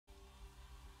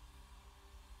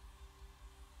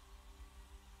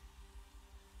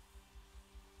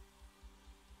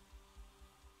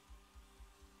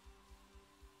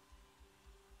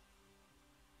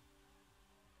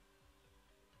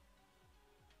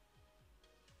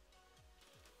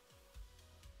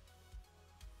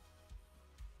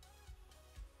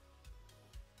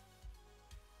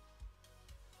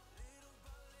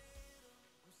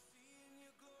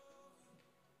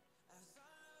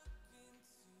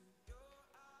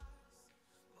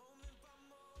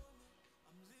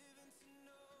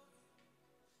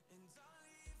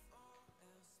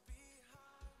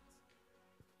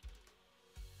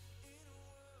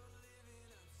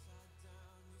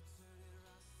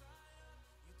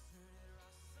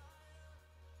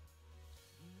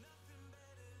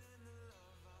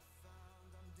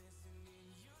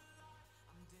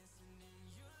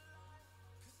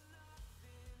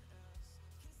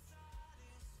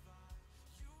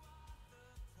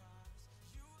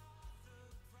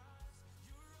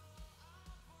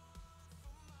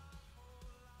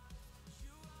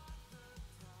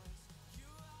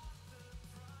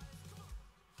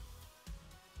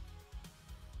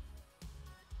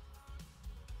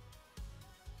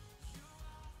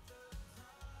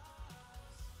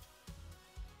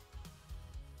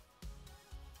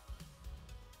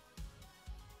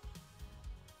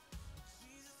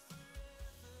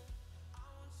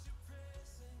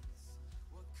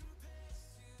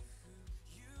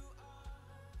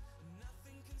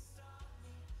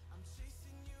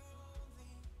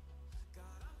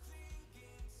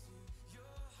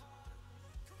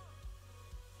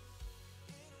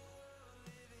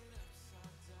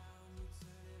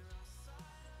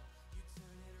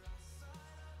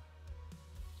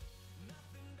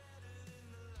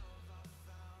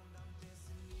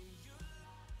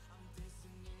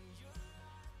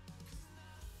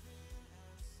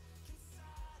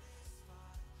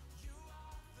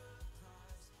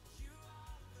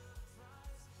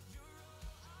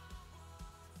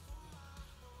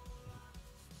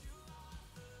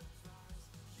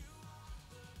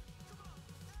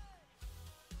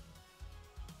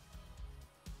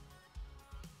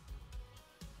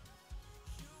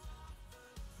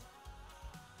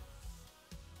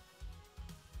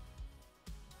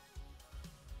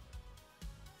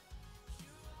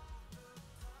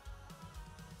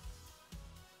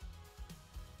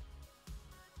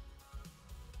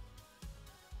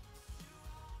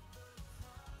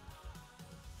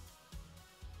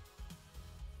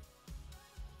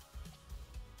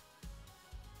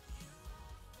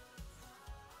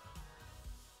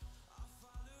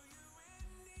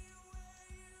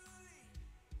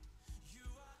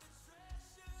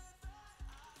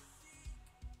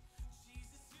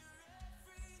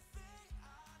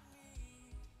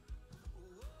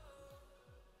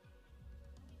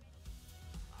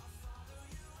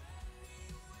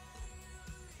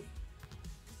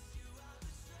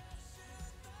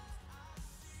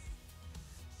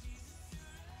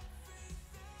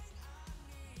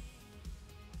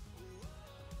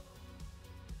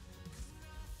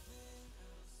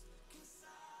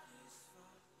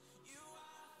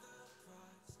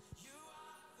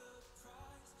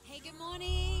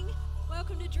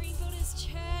Grace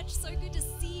Church. So good to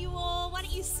see you all. Why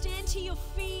don't you stand to your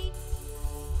feet?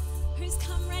 Who's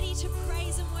come ready to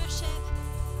praise and worship?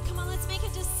 Come on, let's make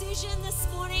a decision this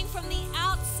morning from the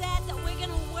outset that we're going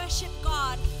to worship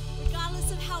God,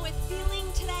 regardless of how we're feeling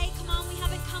today. Come on, we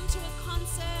haven't come to a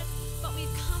concert, but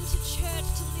we've come to church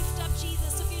to lift up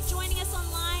Jesus. So if you're joining us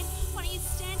online, why don't you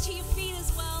stand to your feet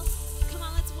as well? Come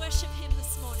on, let's worship Him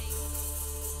this morning.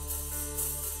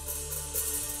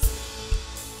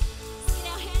 Let's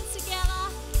get our hands together.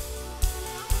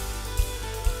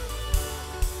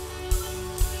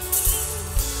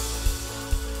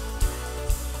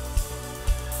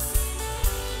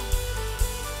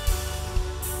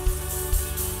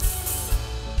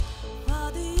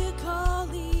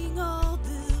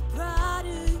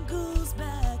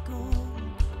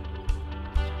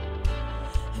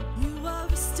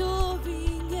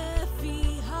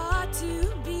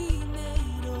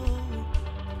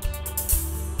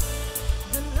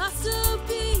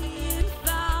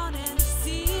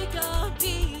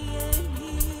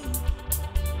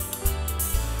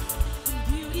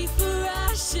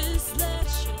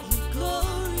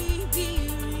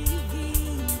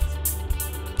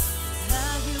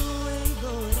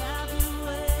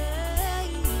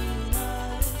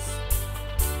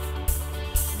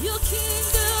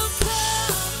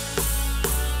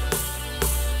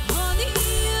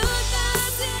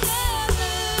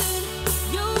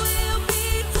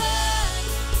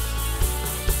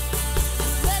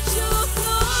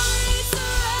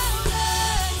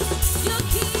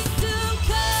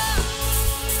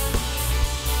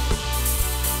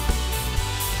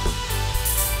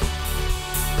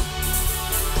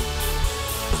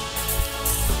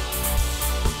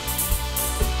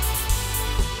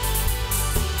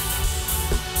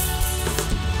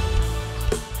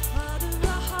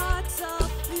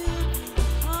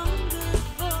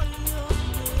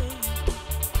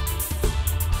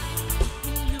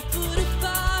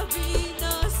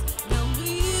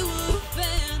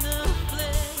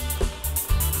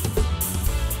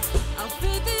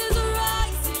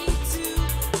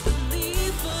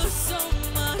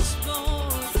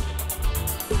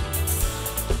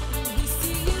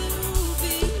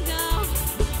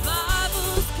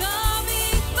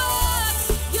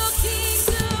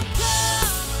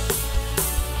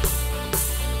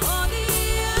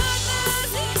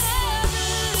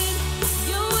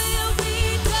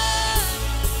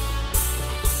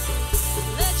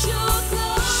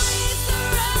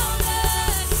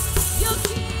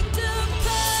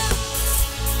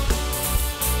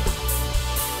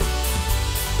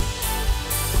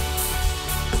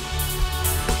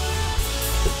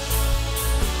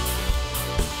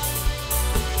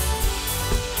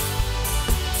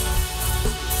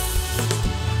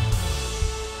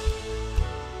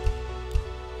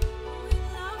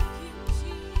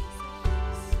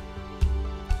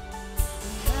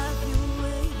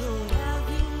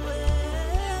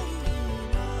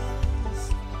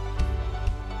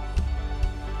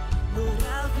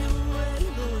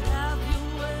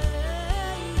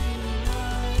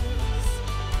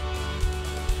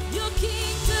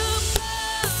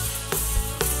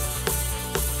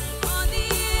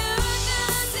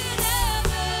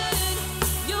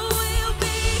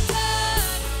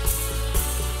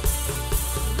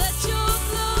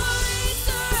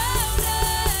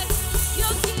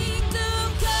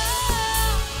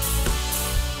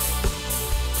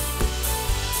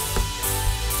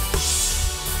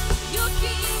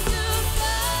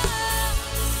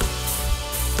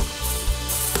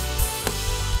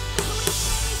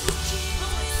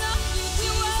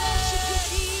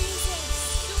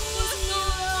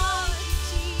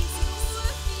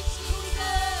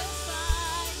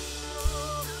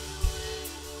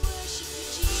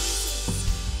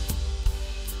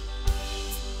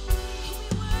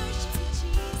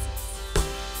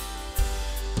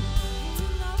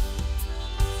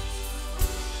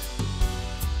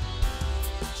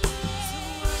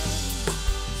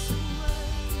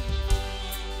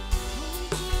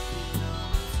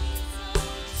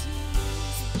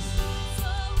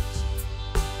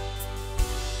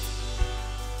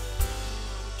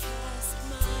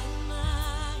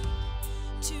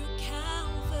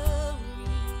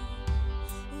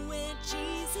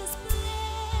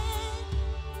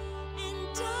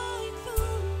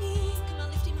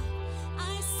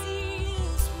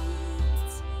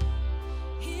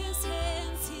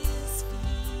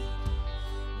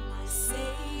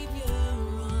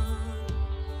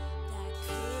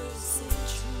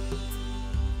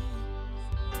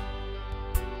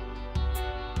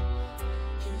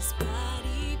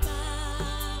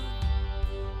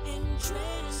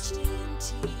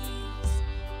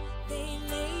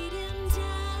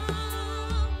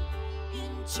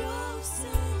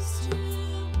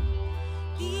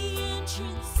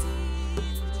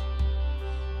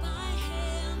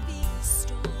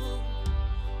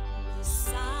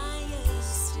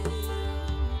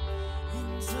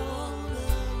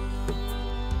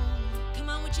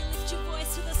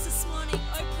 this morning.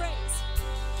 Oh, praise.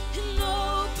 And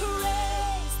oh,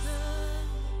 praise the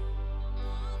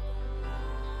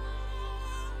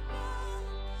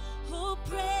Lord. Oh,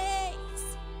 praise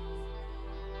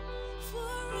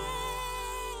forevermore.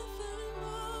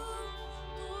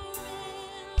 For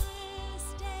endless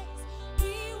days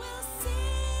we will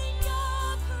sing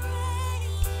your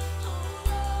praise. Oh,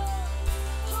 Lord.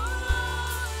 Oh,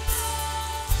 Lord.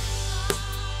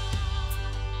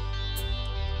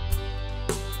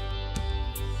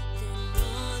 Then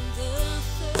on the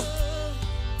third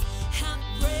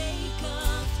outbreak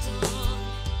of dawn,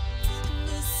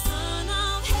 the Son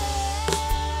of Heaven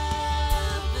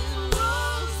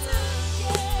rose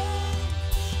again,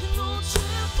 and all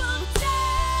trampled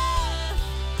death.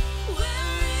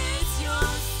 Where is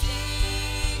your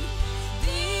sting?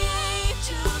 The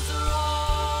angels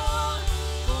roar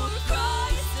for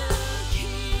Christ the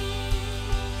King.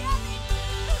 Yeah, they do.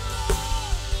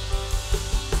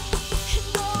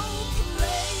 And oh,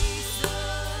 praise the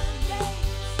name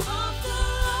of the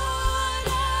Lord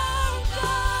our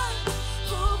God.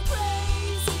 Oh,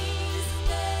 praise His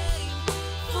name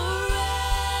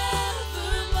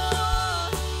forevermore.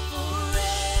 For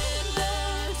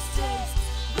endless days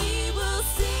we will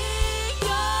sing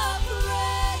your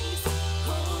praise.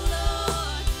 Oh,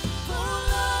 Lord, oh,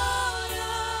 Lord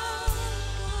our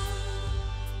God.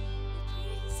 We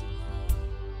praise you, Lord.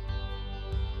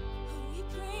 Oh, we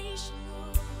praise you,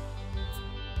 Lord.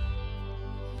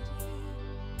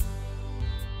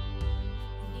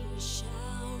 And you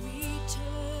shall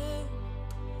return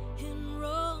in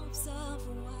robes of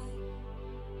white.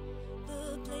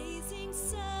 The blazing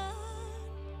sun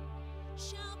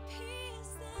shall pierce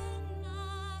the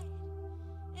night,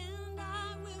 and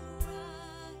I will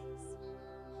rise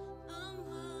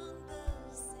among the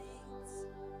saints,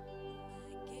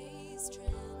 my gaze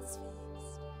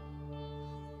transfixed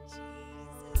on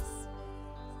Jesus' face.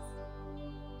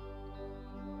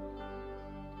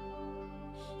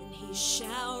 And he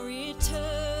shall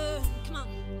return, come on,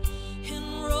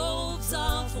 in robes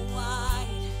of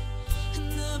white,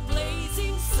 and the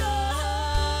blazing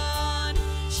sun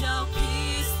shall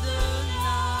pierce the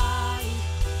night,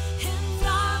 and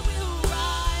I will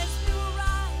rise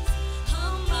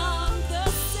among the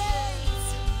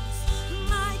saints,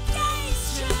 my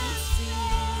gaze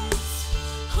transfixed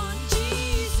on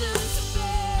Jesus'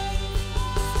 face.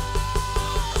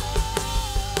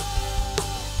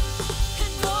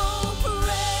 And oh,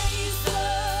 praise the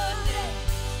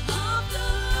name of the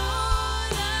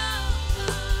Lord our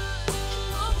God.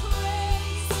 And oh,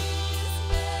 praise His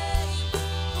name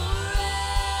forevermore.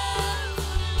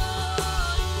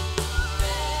 For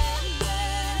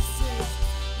endless days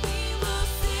we will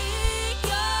sing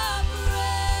your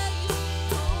praise.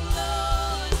 Oh,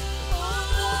 Lord,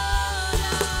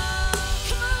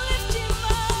 come on, lift Him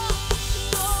up.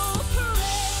 Oh,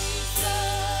 praise the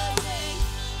name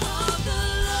of the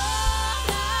Lord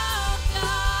our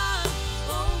God.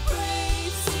 Oh,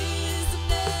 praise His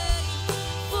name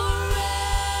forevermore.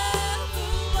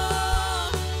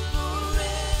 For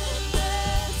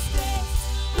endless days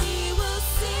we will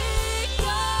sing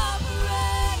your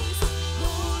praise. Oh,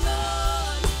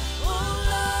 Lord, our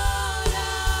God.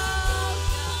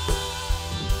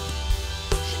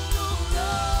 And oh,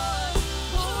 Lord,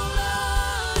 our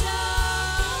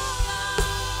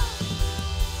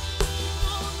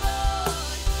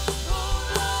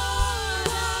God.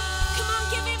 Come on,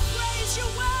 give Him praise. You're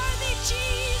worthy,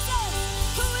 Jesus.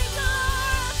 We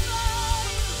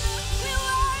glorify you. We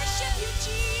worship you,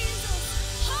 Jesus.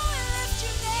 Oh, we lift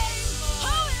your name.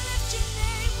 Oh, we lift your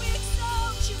name. We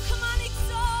exalt you. Come on,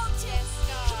 exalt Him.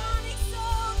 Come on,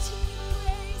 exalt Him. We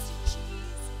praise you,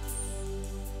 Jesus.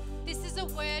 This is a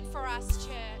word for us,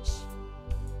 church,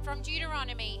 from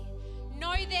Deuteronomy.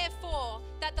 Know therefore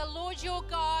that the Lord your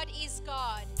God is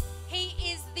God. He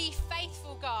is the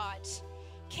faithful God,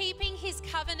 keeping His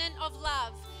covenant of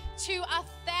love to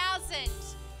 1,000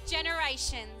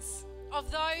 generations of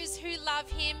those who love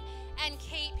Him and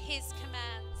keep His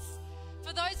commands.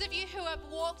 For those of you who have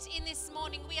walked in this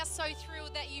morning, we are so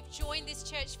thrilled that you've joined this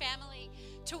church family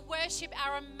to worship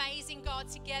our amazing God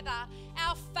together,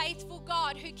 our faithful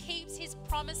God who keeps His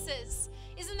promises.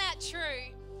 Isn't that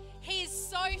true? He is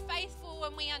so faithful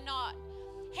when we are not.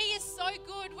 He is so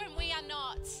good when we are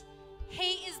not.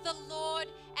 He is the Lord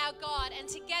our God. And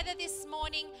together this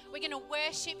morning, we're going to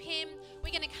worship Him.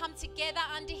 We're going to come together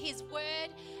under His word,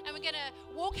 and we're going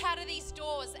to walk out of these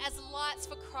doors as lights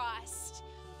for Christ.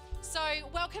 So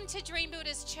welcome to Dream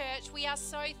Builders Church. We are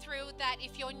so thrilled that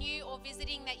if you're new or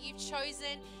visiting, that you've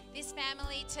chosen this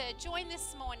family to join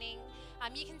this morning.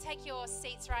 You can take your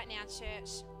seats right now,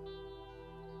 church.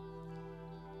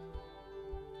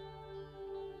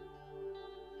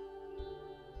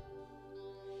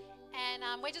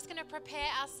 we're just going to prepare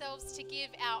ourselves to give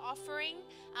our offering.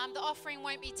 The offering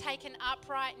won't be taken up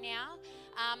right now,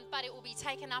 but it will be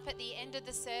taken up at the end of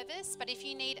the service. But if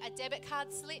you need a debit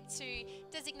card slip to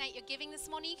designate your giving this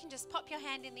morning, you can just pop your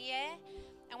hand in the air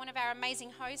and one of our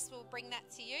amazing hosts will bring that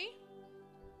to you.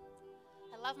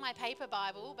 I love my paper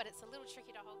Bible, but it's a little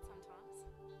tricky to hold sometimes.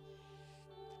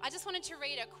 I just wanted to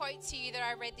read a quote to you that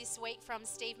I read this week from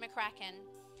Steve McCracken.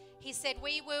 He said,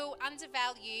 "We will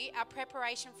undervalue our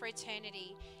preparation for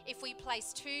eternity if we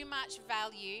place too much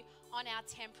value on our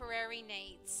temporary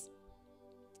needs."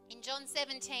 In John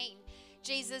 17,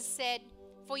 Jesus said,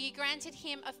 "For you granted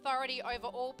him authority over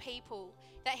all people,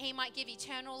 that he might give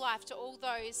eternal life to all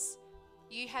those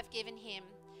you have given him.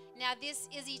 Now this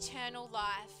is eternal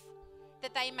life,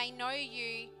 that they may know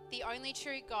you, the only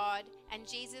true God, and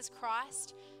Jesus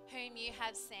Christ, whom you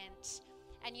have sent."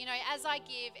 And you know, as I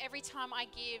give, every time I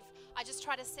give, I just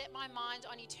try to set my mind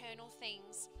on eternal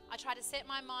things. I try to set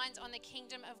my mind on the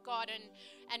kingdom of God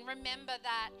and remember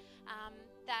that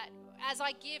that as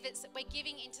I give, we're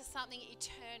giving into something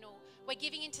eternal. We're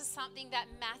giving into something that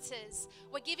matters.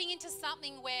 We're giving into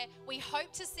something where we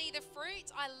hope to see the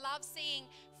fruit. I love seeing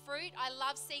fruit. I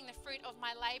love seeing the fruit of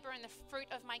my labor and the fruit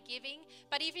of my giving.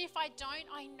 But even if I don't,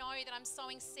 I know that I'm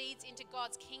sowing seeds into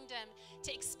God's kingdom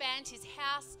to expand his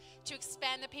house, to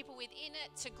expand the people within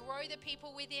it, to grow the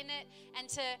people within it, and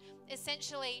to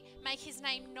essentially make his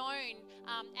name known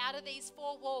out of these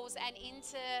four walls and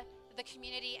into the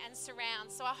community and surround.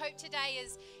 So I hope today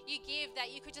as you give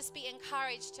that you could just be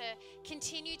encouraged to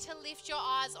continue to lift your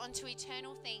eyes onto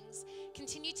eternal things,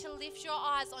 continue to lift your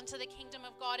eyes onto the kingdom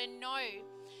of God, and know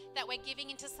that we're giving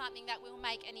into something that will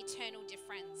make an eternal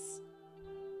difference.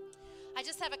 I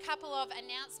just have a couple of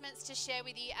announcements to share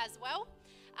with you as well.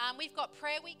 We've got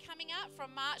prayer week coming up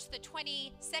from March the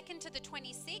 22nd to the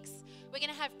 26th. We're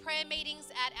going to have prayer meetings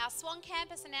at our Swan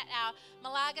campus and at our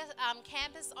Malaga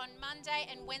campus on Monday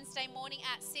and Wednesday morning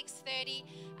at 6:30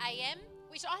 a.m.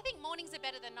 which I think mornings are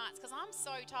better than nights because I'm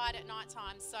so tired at night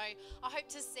time. So I hope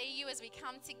to see you as we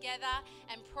come together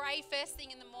and pray first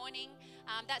thing in the morning.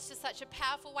 That's just such a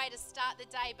powerful way to start the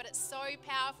day, but it's so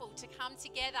powerful to come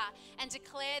together and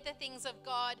declare the things of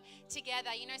God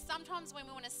together. You know, sometimes when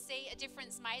we want to see a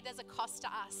difference made, there's a cost to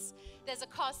us. There's a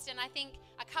cost, and I think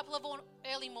a couple of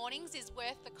early mornings is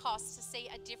worth the cost to see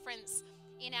a difference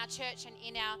in our church and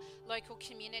in our local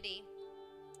community.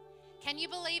 Can you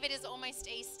believe it is almost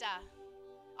Easter?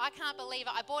 I can't believe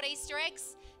it. I bought Easter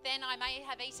eggs, then I may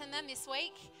have eaten them this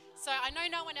week. So I know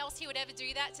no one else here would ever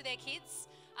do that to their kids.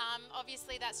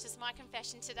 Obviously, that's just my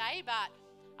confession today, but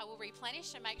I will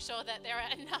replenish and make sure that there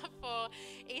are enough for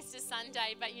Easter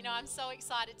Sunday. But, you know, I'm so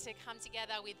excited to come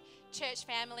together with church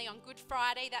family on Good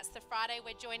Friday. That's the Friday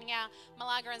we're joining our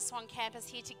Malaga and Swan campus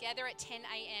here together at 10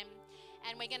 a.m.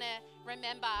 And we're going to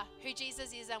remember who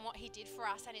Jesus is and what he did for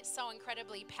us. And it's so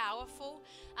incredibly powerful.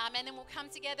 And then we'll come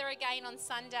together again on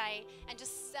Sunday and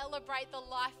just celebrate the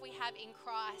life we have in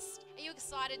Christ. Are you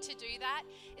excited to do that?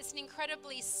 It's an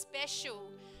incredibly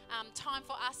special time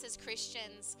for us as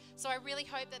Christians. So I really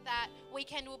hope that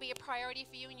weekend will be a priority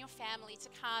for you and your family to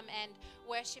come and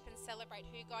worship and celebrate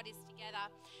who God is together.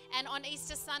 And on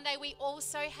Easter Sunday, we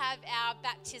also have our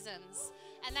baptisms.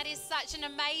 And that is such an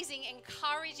amazing,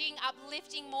 encouraging,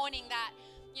 uplifting morning that,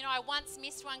 you know, I once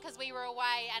missed one because we were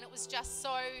away, and it was just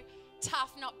so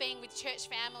tough not being with church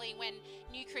family when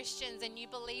new Christians and new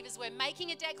believers were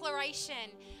making a declaration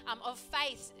of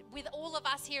faith with all of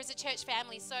us here as a church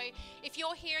family. So if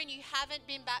you're here and you haven't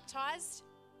been baptized,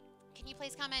 can you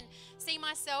please come and see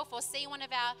myself or see one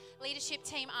of our leadership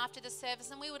team after the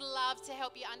service, and we would love to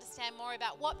help you understand more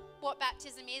about what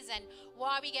baptism is and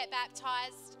why we get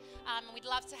baptized. We'd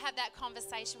love to have that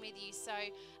conversation with you. So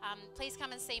please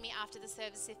come and see me after the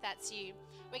service if that's you.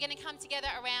 We're going to come together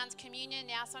around communion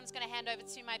now, so I'm just going to hand over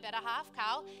to my better half,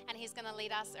 Carl, and he's going to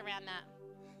lead us around that.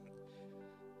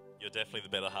 You're definitely the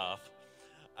better half.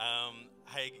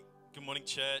 Hey, good morning,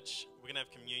 church. We're going to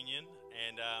have communion,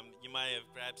 and you may have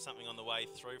grabbed something on the way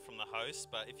through from the host,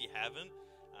 but if you haven't,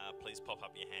 please pop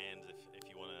up your hand if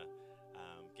you want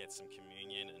to get some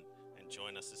communion and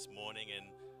join us this morning.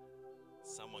 And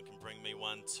someone can bring me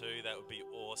one too. That would be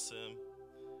awesome.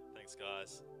 Thanks,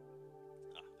 guys.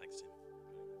 Thanks, Tim.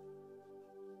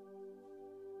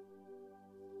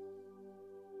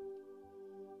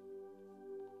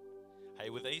 Hey,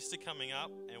 with Easter coming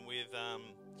up, and with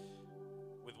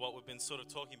what we've been sort of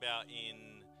talking about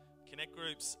in Connect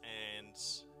groups and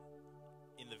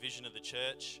in the vision of the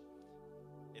church,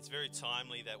 it's very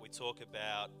timely that we talk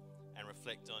about and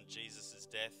reflect on Jesus'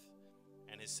 death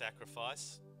and his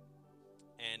sacrifice.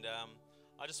 And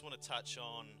I just want to touch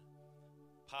on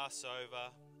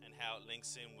Passover and how it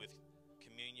links in with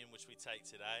communion, which we take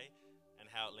today, and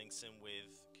how it links in with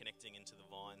connecting into the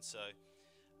vine. So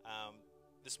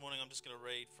this morning I'm just going to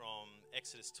read from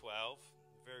Exodus 12,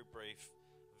 very brief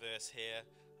verse here.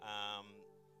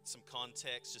 Some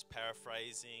context, just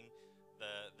paraphrasing.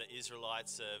 The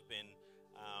Israelites have been,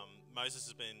 Moses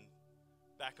has been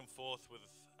back and forth with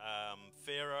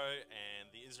Pharaoh, and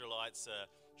the Israelites are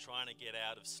trying to get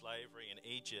out of slavery in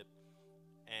Egypt.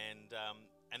 And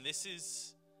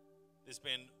there's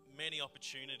been many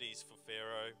opportunities for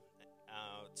Pharaoh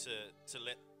to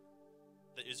let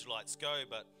the Israelites go,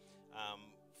 but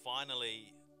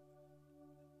finally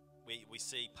we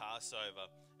see Passover,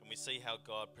 and we see how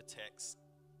God protects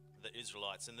the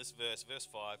Israelites. And this verse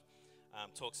 5,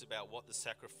 talks about what the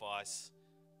sacrifice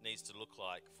needs to look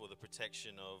like for the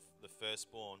protection of the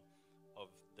firstborn of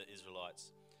the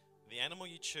Israelites. The animal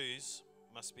you choose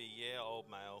must be a year-old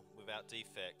male without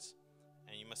defect,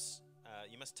 and you must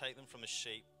take them from the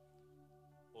sheep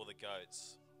or the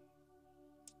goats.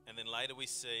 And then later we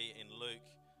see in Luke,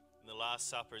 in the Last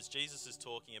Supper, as Jesus is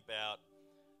talking about,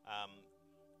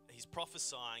 he's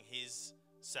prophesying his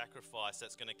sacrifice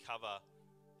that's going to cover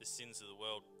the sins of the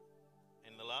world.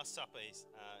 In the Last Supper,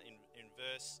 in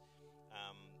verse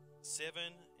 7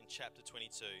 in chapter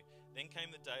 22, then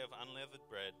came the day of unleavened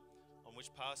bread, on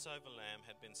which Passover lamb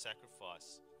had been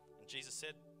sacrificed. And Jesus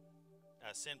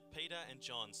sent Peter and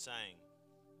John, saying,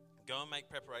 "Go and make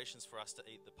preparations for us to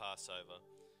eat the Passover.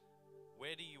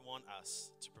 Where do you want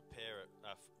us to prepare it?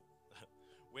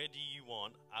 Where do you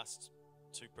want us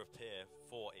to prepare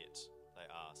for it?" they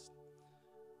asked.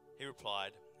 He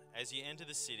replied, "As you enter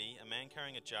the city, a man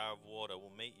carrying a jar of water will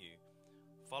meet you.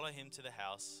 Follow him to the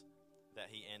house that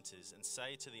he enters, and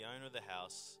say to the owner of the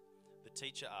house, 'The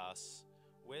teacher asks,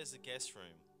 where's the guest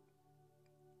room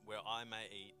where I may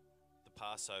eat the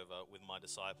Passover with my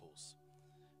disciples?'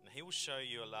 And he will show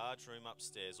you a large room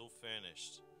upstairs, all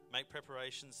furnished. Make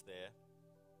preparations there."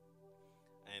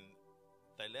 And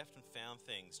they left and found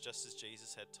things just as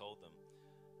Jesus had told them.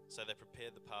 So they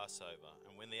prepared the Passover.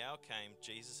 And when the hour came,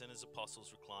 Jesus and his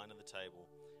apostles reclined at the table,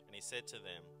 and he said to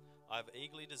them, "I have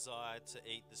eagerly desired to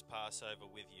eat this Passover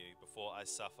with you before I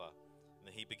suffer." And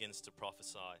then he begins to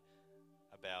prophesy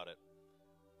about it.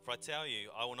 "For I tell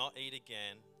you, I will not eat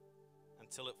again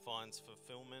until it finds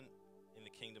fulfillment in the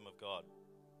kingdom of God."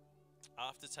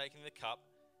 After taking the cup,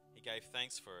 he gave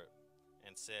thanks for it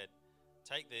and said,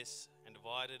 "Take this and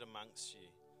divide it amongst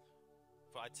you.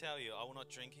 For I tell you, I will not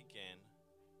drink again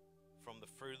from the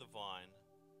fruit of the vine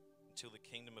until the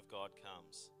kingdom of God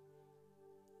comes."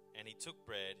 And he took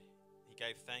bread, he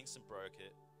gave thanks and broke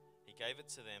it. He gave it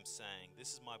to them, saying,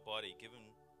 "This is my body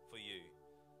given for you.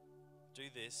 Do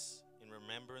this in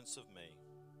remembrance of me."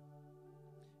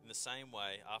 In the same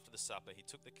way, after the supper, he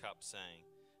took the cup, saying,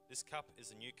 "This cup is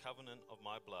the new covenant of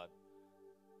my blood,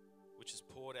 which is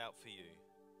poured out for you."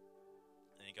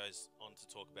 And he goes on to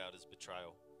talk about his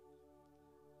betrayal.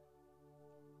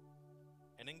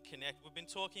 And in Connect, we've been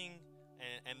talking,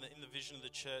 and in the vision of the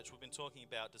church, we've been talking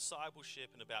about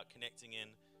discipleship and about connecting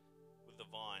in with the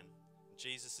vine.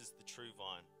 Jesus is the true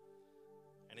vine.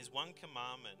 And his one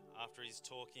commandment, after he's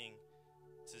talking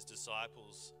to his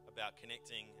disciples about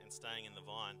connecting and staying in the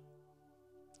vine,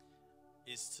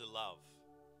 is to love.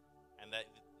 And that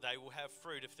they will have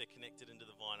fruit if they're connected into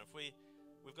the vine. If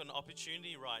we've got an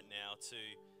opportunity right now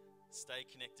to stay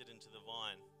connected into the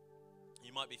vine.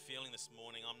 You might be feeling this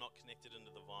morning, I'm not connected into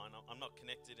the vine. I'm not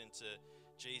connected into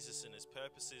Jesus and his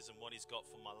purposes and what he's got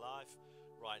for my life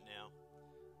right now.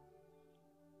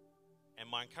 And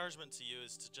my encouragement to you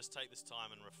is to just take this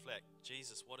time and reflect.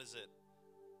 Jesus, what is it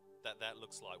that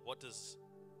looks like? What does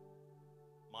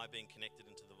my being connected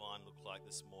into the vine look like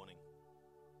this morning?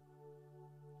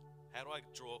 How do I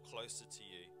draw closer to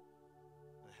you?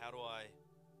 And how do I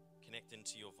connect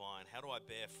into your vine? How do I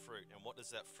bear fruit? And what does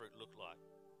that fruit look like?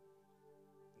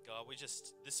 God,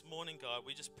 this morning, God,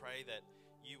 we just pray that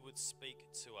you would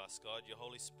speak to us, God. Your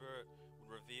Holy Spirit would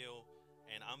reveal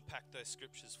and unpack those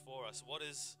scriptures for us. What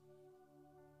is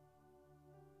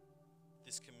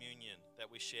this communion that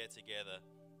we share together?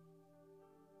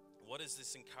 What is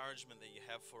this encouragement that you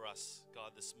have for us,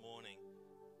 God, this morning?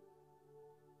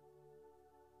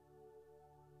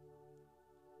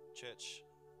 Church,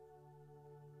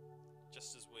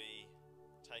 just as we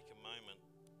take a moment,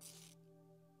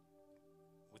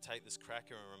 we take this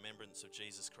cracker in remembrance of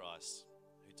Jesus Christ,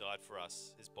 who died for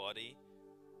us. His body,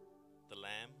 the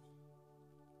Lamb,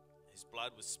 his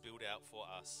blood was spilled out for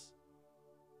us,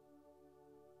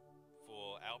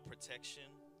 for our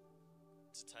protection,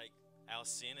 to take our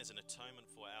sin as an atonement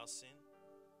for our sin.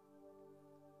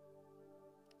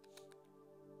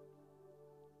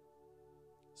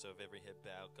 So with every head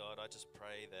bowed, God, I just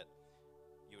pray that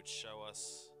you would show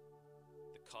us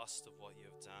the cost of what you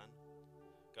have done.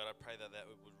 God, I pray that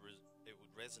it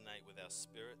would resonate with our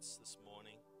spirits this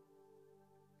morning.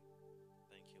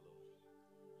 Thank you, Lord.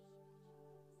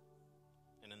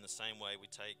 And in the same way, we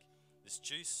take this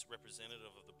juice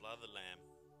representative of the blood of the Lamb,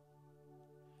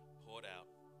 poured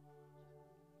out.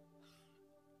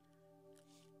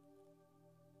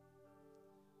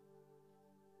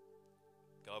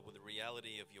 God, will the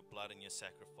reality of your blood and your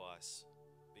sacrifice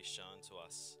be shown to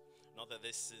us? Not that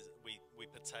this is we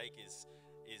partake is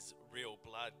real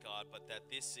blood, God, but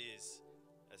that this is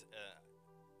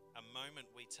a moment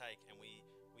we take and we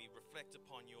reflect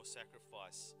upon your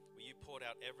sacrifice, where you poured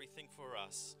out everything for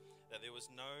us, that there was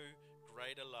no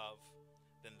greater love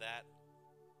than that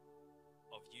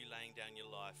of you laying down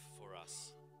your life for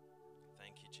us.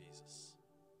 Thank you, Jesus.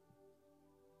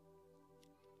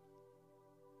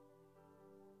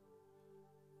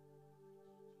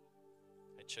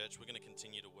 Hey, church, we're going to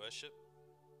continue to worship.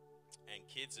 And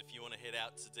kids, if you want to head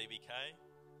out to DBK,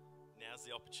 now's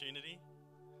the opportunity.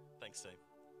 Thanks, team.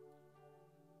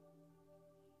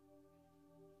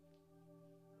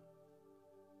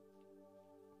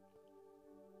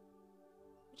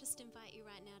 I just invite you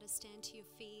right now to stand to your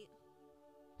feet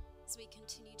as we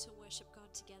continue to worship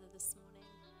God together this morning.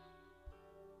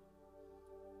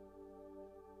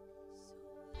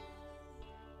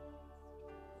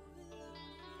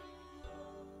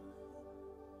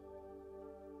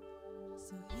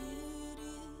 So here it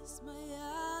is, my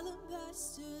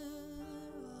alabaster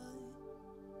wine.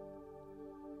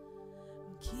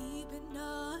 I'm keeping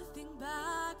nothing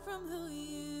back from who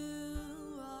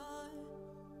you are.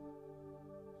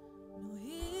 No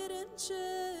hidden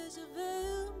treasure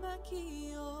veiled by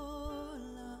key or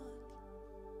lock.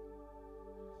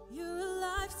 You're a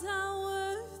lifetime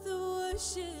worth of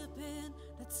worship, and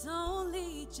that's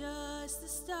only just the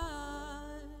start.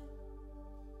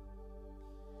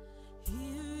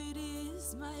 Here it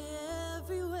is, my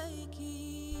every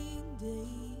waking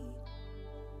day.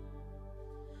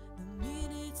 The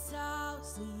minutes,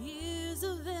 hours, the years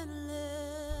of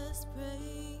endless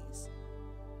praise.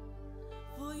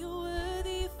 For you're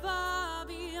worthy far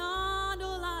beyond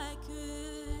all I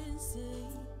could say.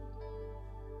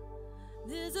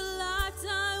 There's a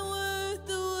lifetime worth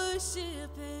of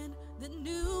worship and the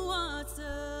nuance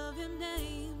of your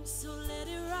name. So let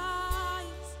it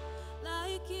rise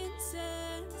like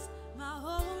incense, my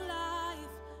whole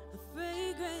life, a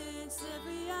fragrance,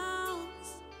 every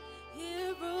ounce,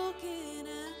 here broken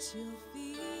at your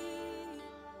feet.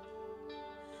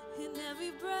 In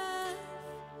every breath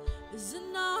is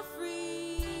an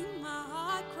offering, my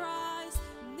heart cries,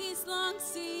 and these lungs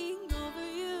sing over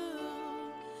you,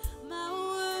 my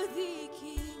worthy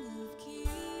King of Kings.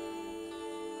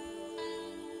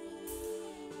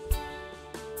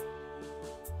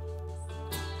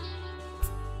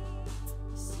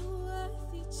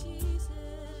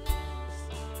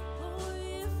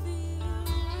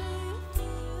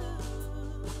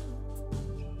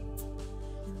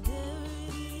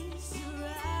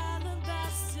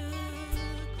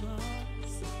 Cross.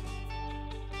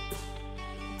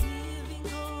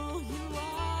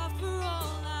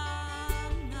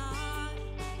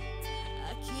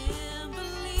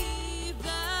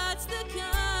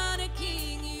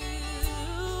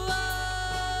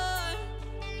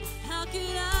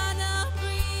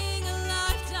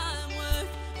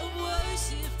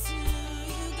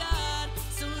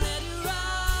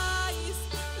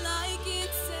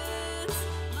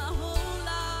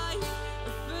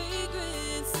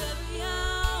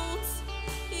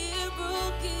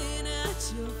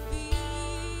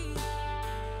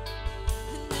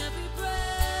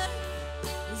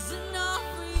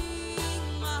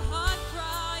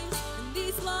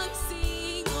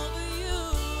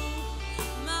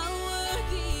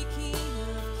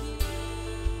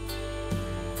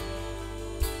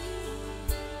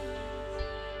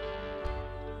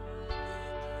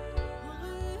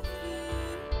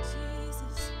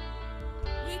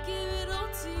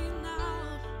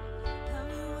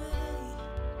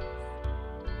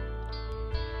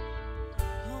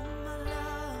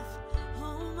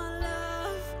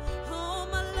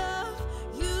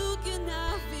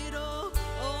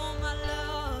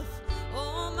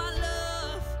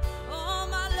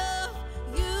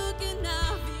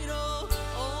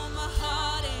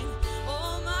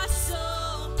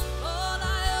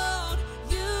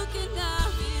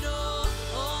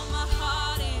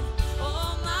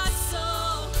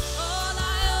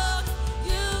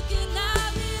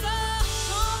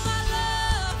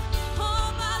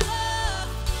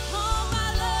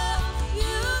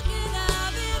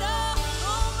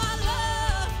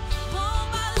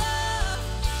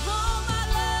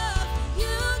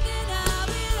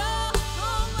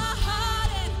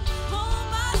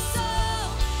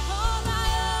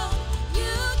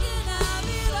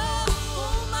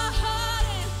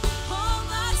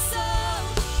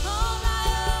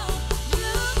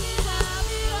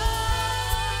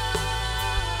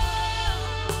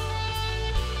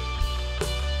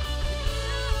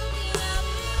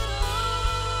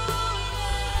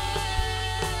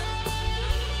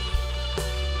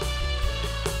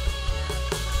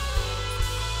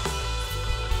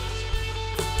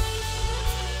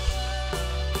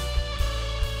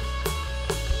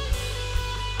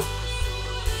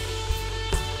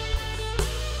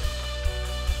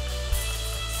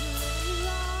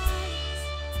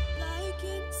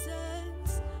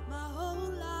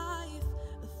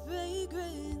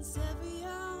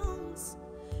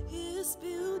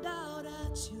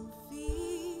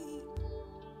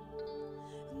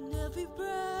 Every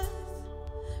breath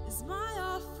is my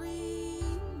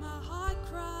offering. My heart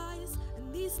cries,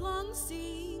 and these lungs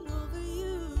sing over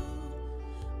you,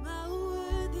 my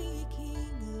worthy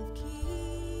King of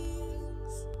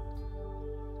Kings.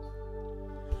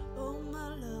 Oh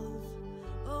my love,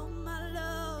 oh my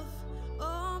love,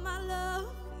 oh my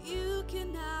love, you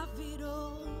can have it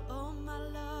all. Oh my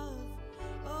love,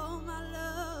 oh my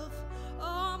love,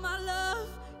 oh my love,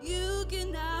 you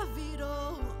can have it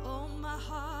all. Oh my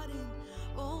heart and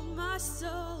oh my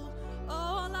soul,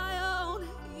 all I own,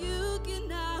 you can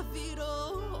have it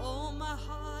all. Oh my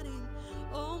heart and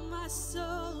oh my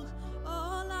soul,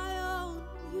 all I own,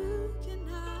 you can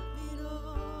have it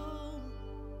all.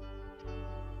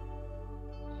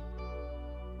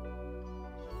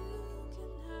 You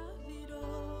can have it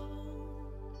all.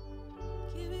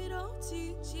 Give it all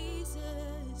to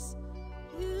Jesus.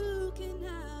 You can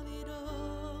have it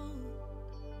all.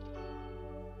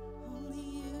 Only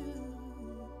you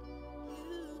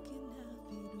can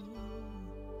have it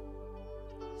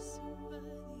all. So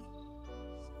worthy, so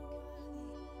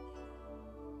worthy.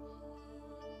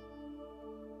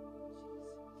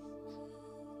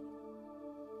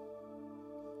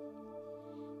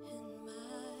 And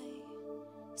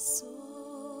my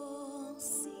soul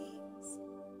sings.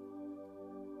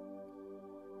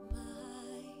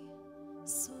 My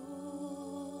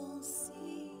soul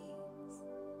sings,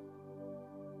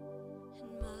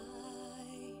 and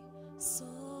my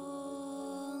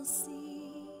soul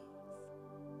sings,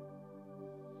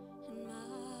 and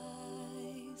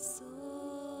my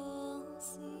soul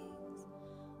sings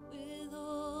with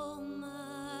all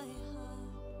my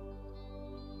heart.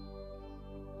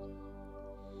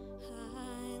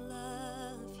 I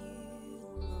love you,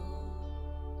 Lord.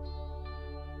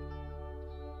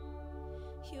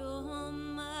 You're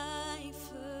my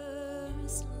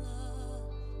first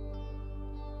love.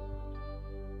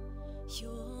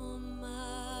 You're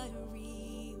my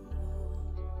reward.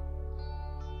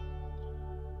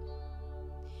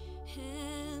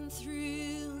 And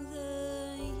through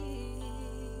the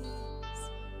years,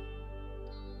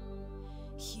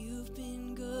 you've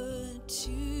been good to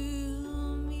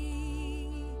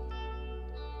me.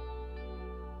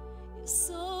 You're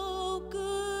so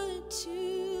good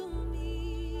to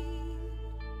me.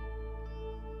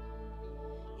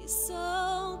 You're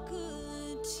so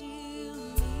good to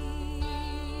me.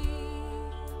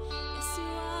 Yes, you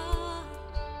are.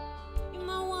 You're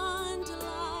my one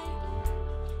delight.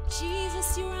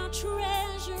 Jesus, you're our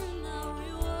treasure and our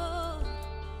reward.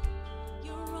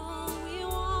 You're all we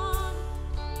want.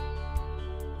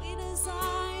 We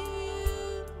desire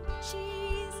you,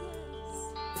 Jesus.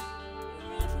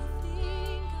 You're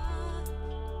everything, God.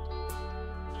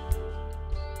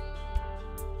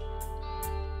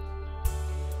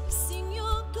 Sing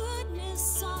your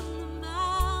goodness on the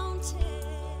mountain,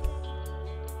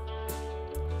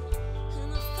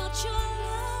 and I felt your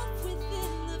love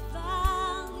within the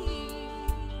valley,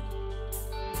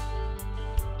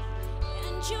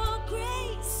 and your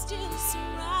grace still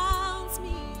surrounds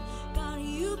me. God,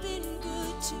 you've been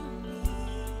good to me.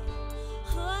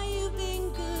 Oh, you've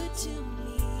been good to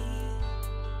me.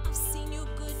 I've seen your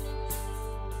goodness.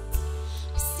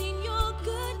 I've seen your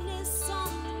goodness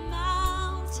on the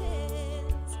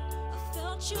mountains. I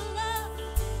felt your love.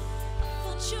 I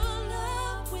felt your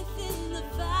love within the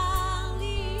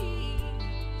valley,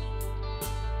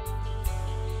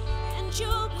 and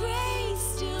your grace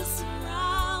still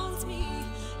surrounds me.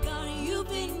 God, you've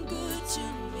been good to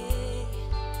me.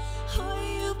 Oh,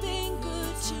 you've been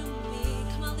good to me.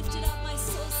 Come on, lift it up. My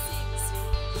soul sings.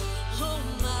 Oh,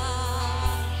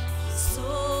 my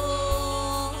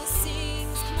soul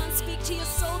sings. Come on, speak to your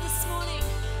soul this morning.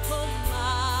 Oh,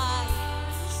 my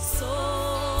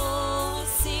soul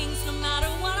sings no matter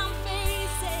what I'm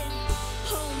facing.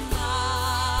 Oh,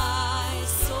 my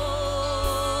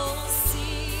soul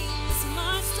sings.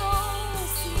 My soul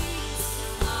sings.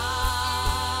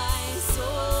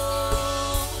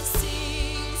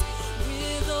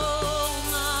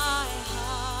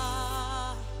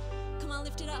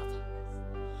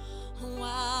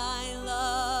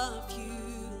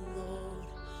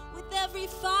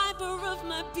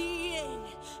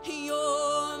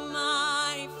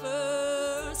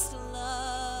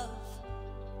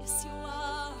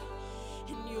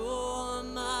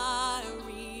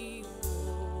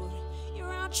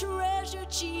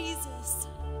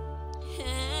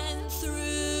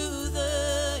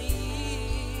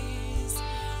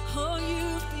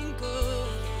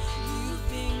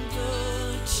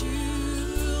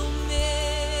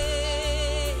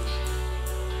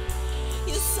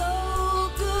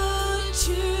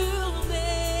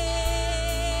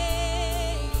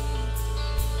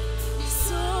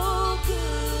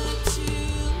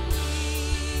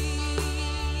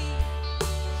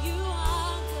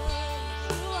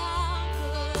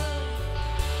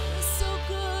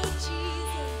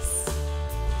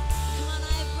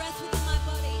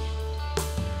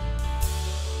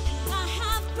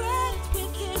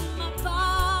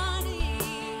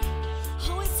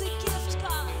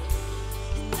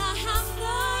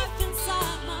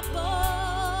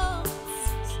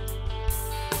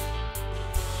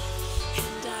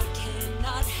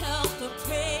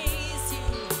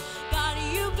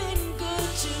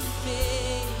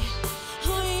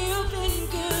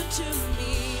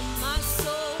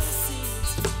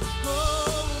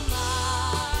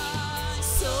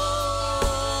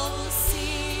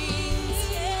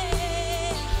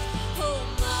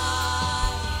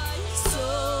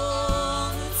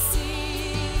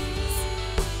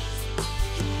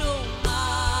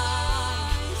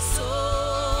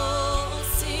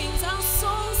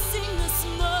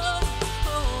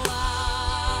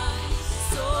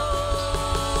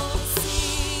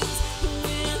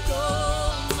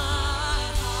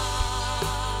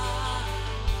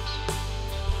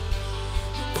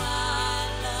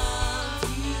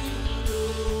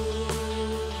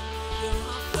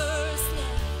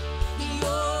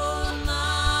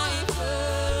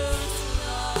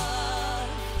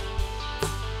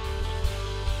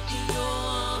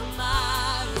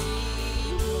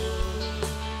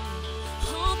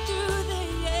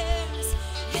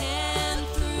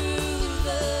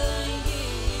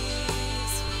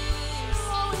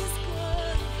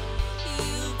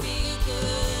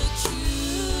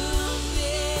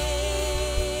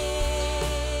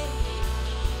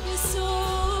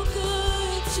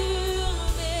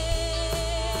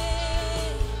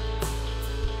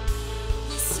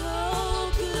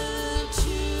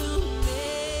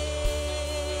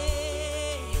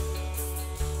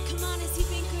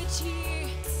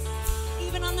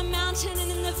 mountain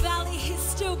and in the valley, He's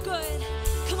still good.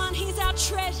 Come on, He's our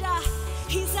treasure.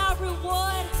 He's our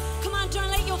reward. Come on,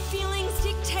 don't let your feelings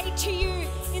dictate to you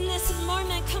in this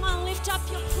moment. Come on, lift up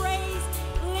your praise.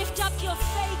 Lift up your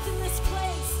faith in this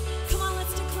place. Come on,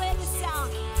 let's declare this out.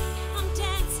 I'm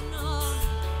dancing on.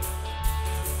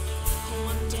 Oh,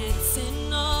 I'm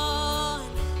dancing on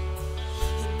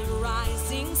in the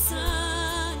rising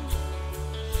sun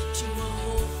to a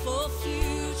hopeful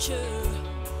future,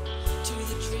 to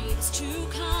the dreams to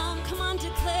come. Come on,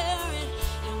 declare it.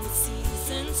 And when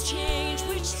seasons change,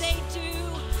 which they do,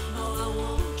 no, I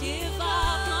won't give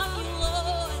up on you,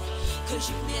 Lord, 'cause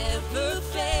you've never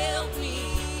failed me.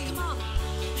 Come on.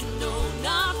 And no,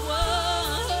 not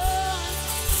once.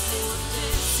 Oh, I'm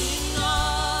dancing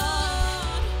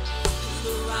on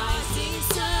the rising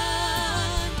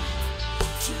sun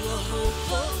to a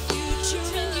hopeful future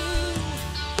in you,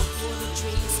 for the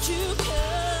dreams to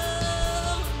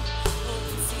come. Oh,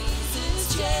 when seasons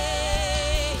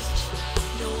change,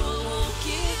 no, I won't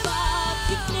give up.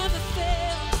 You've never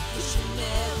failed, 'cause you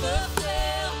never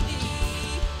failed me.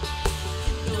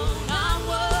 And no, not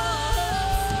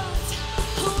once.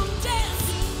 Oh, I'm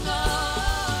dancing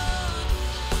on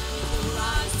the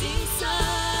rising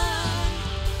sun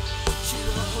to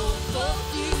a hopeful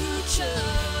future,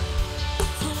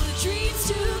 for the dreams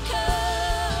to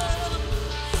come.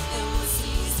 And when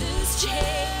seasons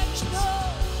change, no,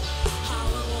 how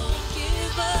I won't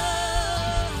give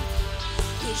up,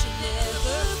 'cause you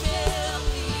never failed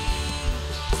me.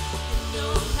 And no,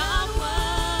 not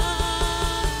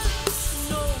once.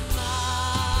 No,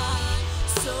 my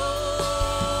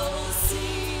soul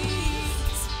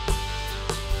sings.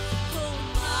 Oh,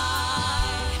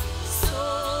 my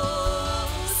soul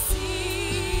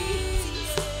sings.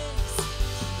 Yes.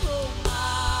 Oh,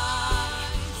 my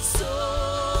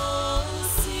soul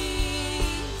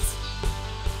sings.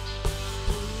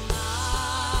 Oh,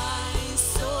 my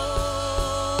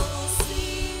soul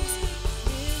sings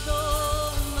with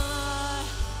all my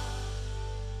heart.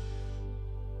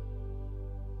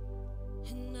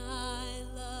 And I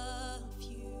love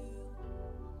you.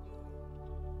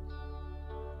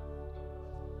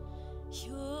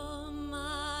 You're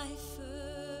my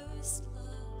first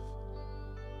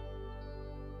love.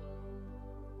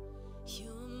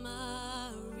 You're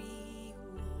my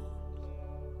reward.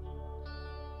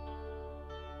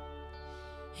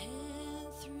 And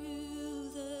through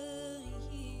the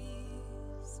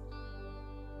years,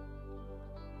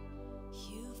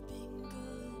 you've been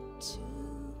good to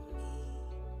me.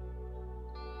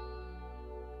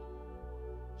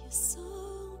 You're so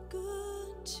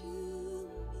good to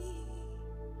me.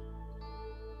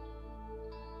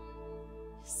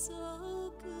 You're so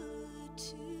good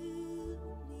to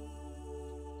me.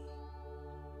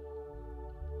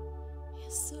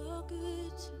 You're so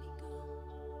good to me, God.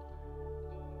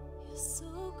 You're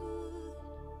so good.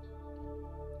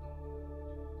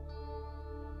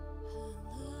 I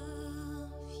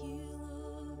love you,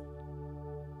 Lord,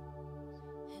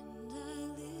 and I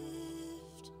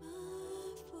lift my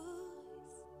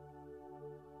voice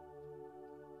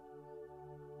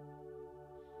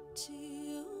to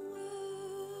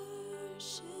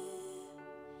worship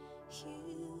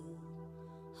you,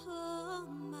 oh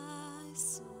my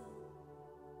soul.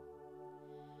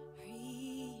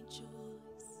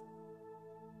 Rejoice,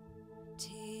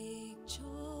 take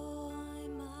joy,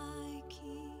 my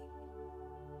King,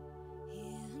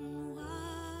 in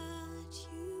what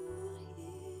you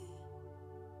hear.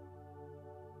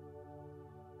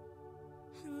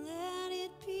 And let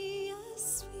it be a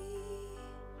sweet,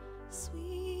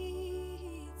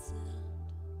 sweet sound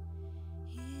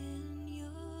in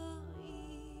your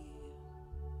ear.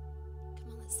 Come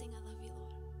on, let's sing I love you,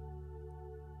 Lord.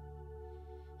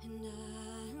 And I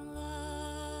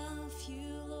love you,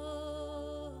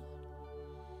 Lord,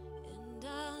 and I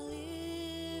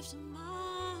lift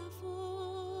my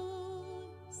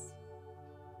voice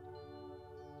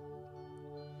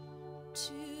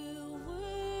to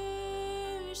worship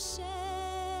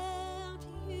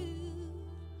you,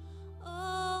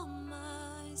 oh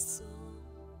my soul.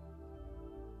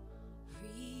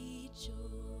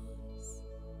 Rejoice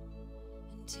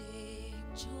and take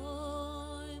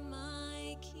joy, my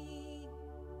King,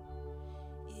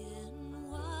 in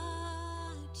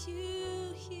what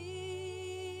you hear.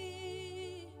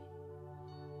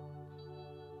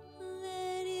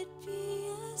 Let it be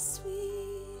a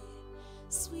sweet,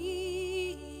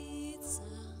 sweet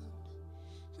sound.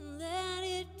 Let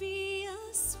it be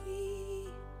a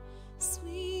sweet,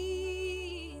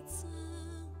 sweet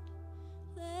sound.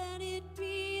 Let it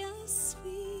be a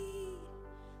sweet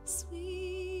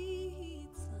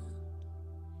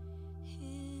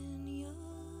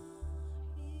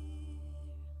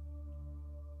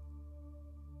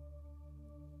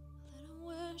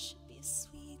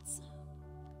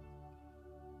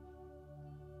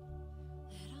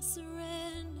our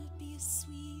surrender be a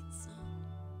sweet sound.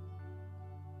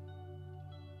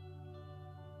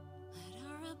 Let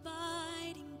our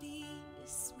abiding be a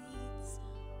sweet sound.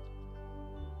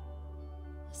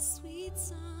 A sweet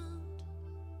sound.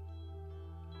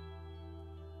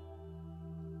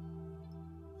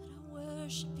 Let our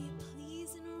worship be a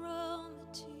pleasing aroma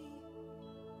to you.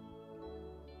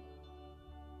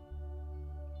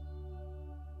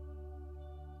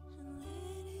 And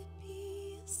let it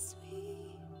be a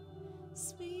sweet,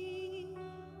 sweet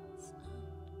sound.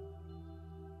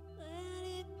 Let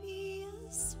it be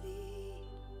a sweet,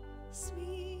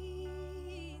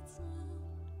 sweet sound.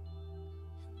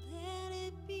 And let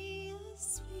it be a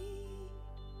sweet,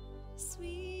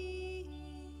 sweet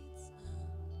sound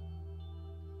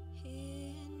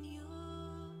in your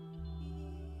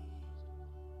ear.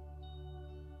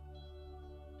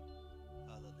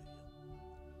 Hallelujah.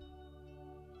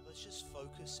 Let's just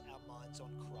focus our minds on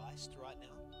Christ right now.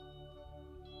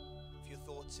 If your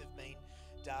thoughts have been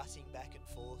darting back and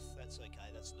forth, that's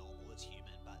okay, that's normal, it's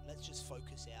human, but let's just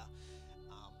focus our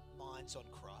minds on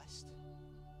Christ.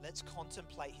 Let's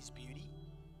contemplate his beauty.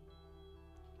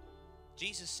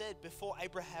 Jesus said, before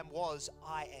Abraham was,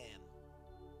 I am.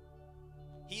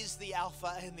 He is the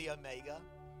Alpha and the Omega,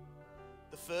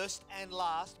 the first and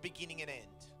last, beginning and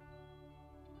end.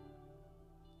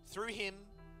 Through him,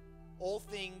 all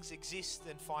things exist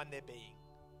and find their being.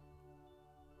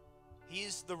 He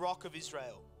is the Rock of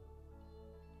Israel,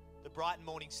 the bright and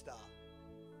morning star.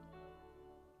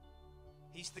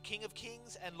 He's the King of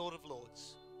Kings and Lord of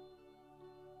Lords.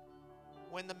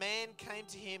 When the man came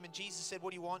to him and Jesus said,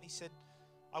 what do you want? He said,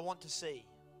 I want to see.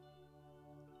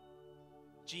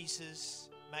 Jesus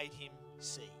made him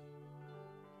see.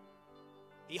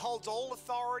 He holds all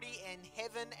authority in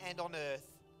heaven and on earth.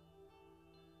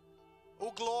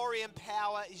 All glory and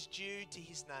power is due to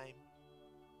his name.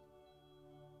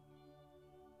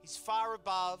 He's far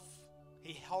above.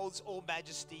 He holds all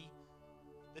majesty.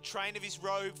 The train of his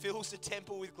robe fills the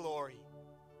temple with glory.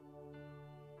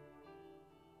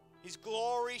 His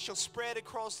glory shall spread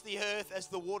across the earth as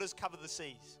the waters cover the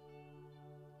seas.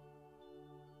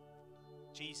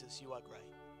 Jesus, you are great.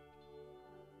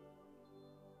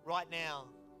 Right now,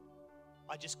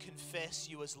 I just confess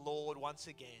you as Lord once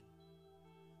again.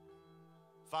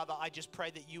 Father, I just pray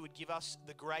that you would give us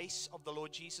the grace of the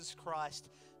Lord Jesus Christ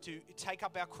to take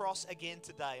up our cross again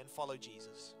today and follow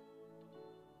Jesus.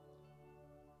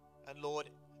 And Lord,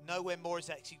 nowhere more is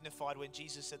that signified when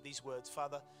Jesus said these words,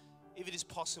 Father, if it is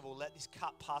possible, let this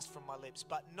cup pass from my lips,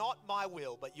 but not my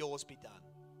will, but yours be done.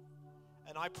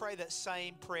 And I pray that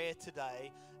same prayer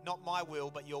today, not my will,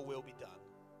 but your will be done.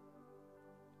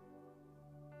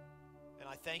 And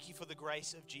I thank you for the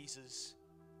grace of Jesus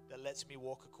that lets me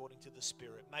walk according to the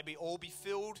Spirit. May we all be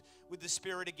filled with the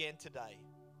Spirit again today.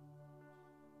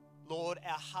 Lord,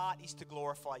 our heart is to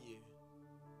glorify you.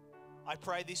 I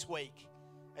pray this week,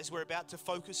 as we're about to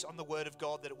focus on the Word of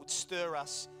God, that it would stir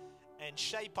us and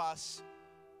shape us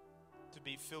to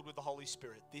be filled with the Holy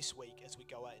Spirit this week as we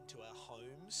go out into our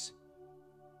homes,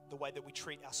 the way that we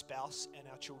treat our spouse and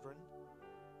our children,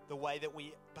 the way that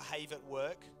we behave at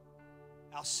work,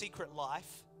 our secret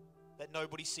life that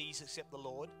nobody sees except the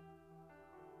Lord.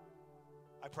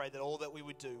 I pray that all that we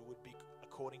would do would be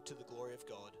according to the glory of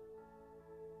God.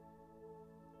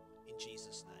 In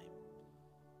Jesus' name.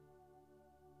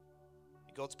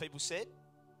 And God's people said,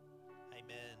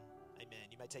 amen. Amen.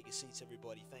 You may take your seats,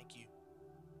 everybody. Thank you.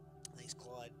 Thanks,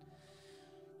 Clyde.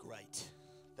 Great.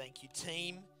 Thank you,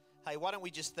 team. Hey, why don't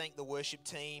we just thank the worship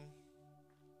team?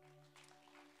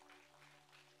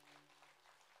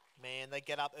 Man, they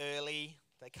get up early.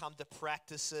 They come to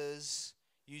practices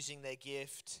using their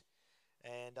gift.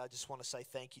 And I just want to say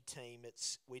thank you, team.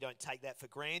 We don't take that for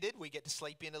granted. We get to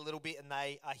sleep in a little bit, and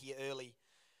they are here early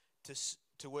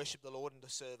to worship the Lord and to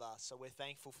serve us. So we're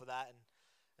thankful for that.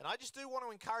 And I just do want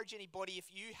to encourage anybody, if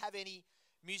you have any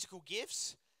musical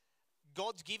gifts,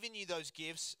 God's given you those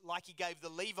gifts like he gave the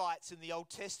Levites in the Old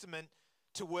Testament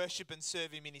to worship and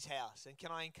serve him in his house. And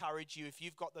can I encourage you, if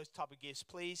you've got those type of gifts,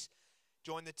 please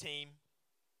join the team.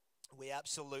 We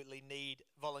absolutely need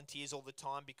volunteers all the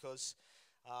time because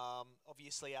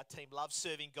obviously our team loves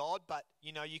serving God, but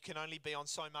you know, you can only be on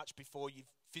so much before your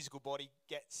physical body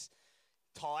gets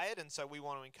tired, and so we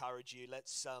want to encourage you.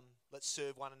 Let's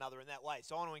serve one another in that way.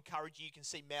 So I want to encourage you. You can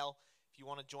see Mel if you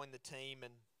want to join the team,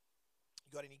 and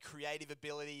you got any creative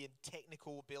ability and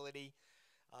technical ability.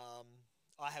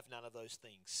 I have none of those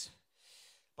things,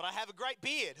 but I have a great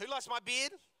beard. Who likes my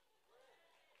beard?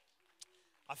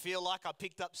 I feel like I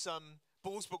picked up some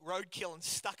Bullsbrook roadkill and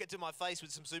stuck it to my face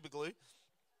with some super glue.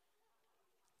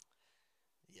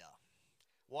 Yeah.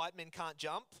 White men can't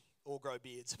jump. or grow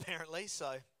beards, apparently.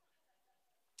 So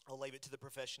I'll leave it to the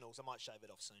professionals. I might shave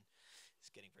it off soon. It's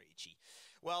getting very itchy.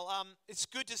 Well, it's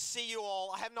good to see you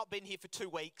all. I have not been here for 2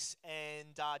 weeks,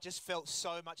 and just felt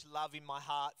so much love in my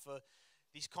heart for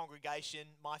this congregation,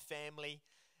 my family,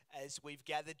 as we've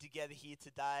gathered together here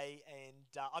today.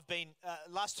 And I've been,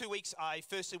 last 2 weeks, I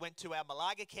firstly went to our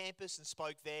Malaga campus and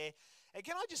spoke there. And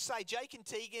can I just say, Jake and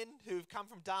Tegan, who've come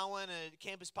from Darwin and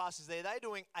campus pastors there, they're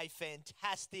doing a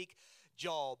fantastic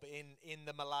job in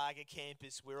the Malaga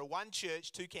campus. We're a one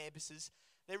church, 2 campuses.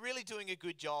 They're really doing a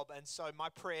good job, and so my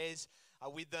prayers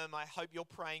are with them. I hope you're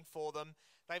praying for them.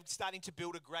 They're starting to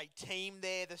build a great team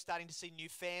there. They're starting to see new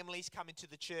families come into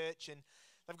the church, and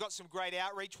they've got some great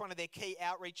outreach. One of their key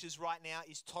outreaches right now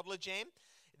is Toddler Jam.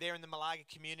 They're in the Malaga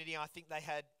community. I think they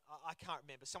had, I can't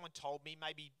remember, someone told me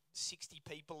maybe 60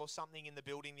 people or something in the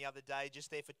building the other day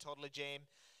just there for Toddler Jam.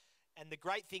 And the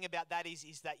great thing about that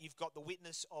is that you've got the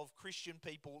witness of Christian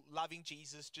people loving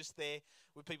Jesus just there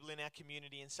with people in our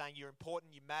community and saying you're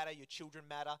important, you matter, your children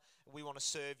matter, and we want to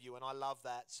serve you. And I love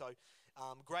that. So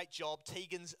great job.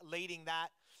 Tegan's leading that.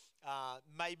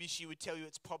 Maybe she would tell you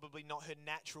it's probably not her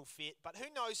natural fit, but who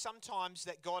knows sometimes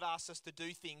that God asks us to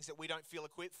do things that we don't feel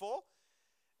equipped for.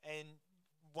 And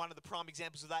one of the prime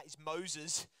examples of that is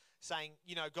Moses saying,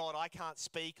 you know, God, I can't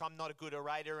speak, I'm not a good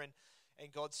orator, and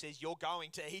God says, you're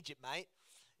going to Egypt, mate.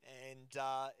 And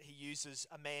he uses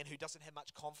a man who doesn't have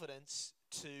much confidence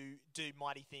to do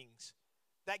mighty things.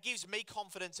 That gives me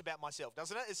confidence about myself,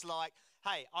 doesn't it? It's like,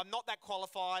 hey, I'm not that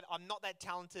qualified, I'm not that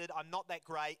talented, I'm not that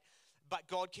great, but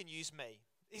God can use me.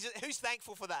 Who's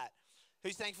thankful for that?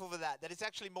 Who's thankful for that? That it's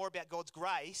actually more about God's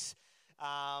grace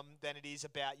than it is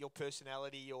about your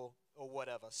personality or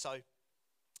whatever. So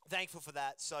thankful for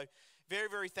that. So very,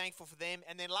 very thankful for them.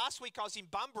 And then last week I was in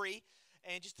Bunbury.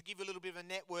 And just to give you a little bit of a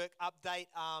network update,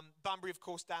 Bunbury, of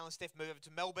course, Dale and Steph moved over to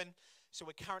Melbourne. So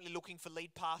we're currently looking for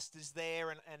lead pastors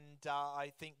there. And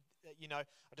I think, you know,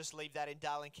 I'll just leave that in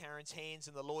Dale and Karen's hands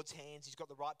and the Lord's hands. He's got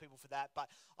the right people for that. But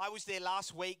I was there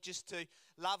last week just to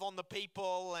love on the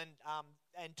people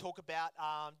and talk about,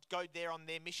 go there on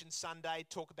their Mission Sunday,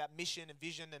 talk about mission and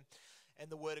vision and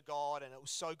the Word of God. And it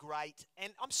was so great.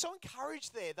 And I'm so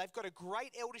encouraged there. They've got a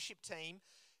great eldership team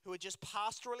who are just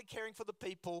pastorally caring for the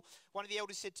people. One of the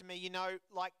elders said to me, you know,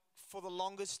 like for the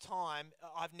longest time,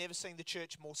 I've never seen the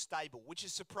church more stable, which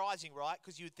is surprising, right?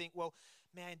 Because you would think, well,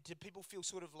 man, do people feel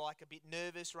sort of like a bit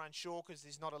nervous or unsure because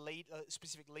there's not a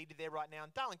specific leader there right now?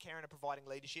 And Dale and Karen are providing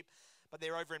leadership, but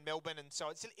they're over in Melbourne, and so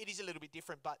it is a little bit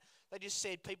different. But they just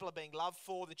said people are being loved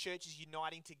for, the church is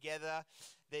uniting together,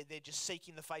 they're just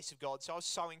seeking the face of God. So I was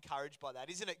so encouraged by that.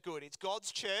 Isn't it good? It's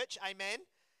God's church, amen?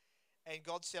 And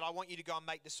God said, I want you to go and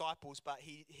make disciples, but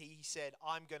he said,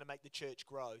 I'm going to make the church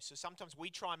grow. So sometimes we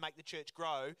try and make the church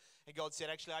grow, and God said,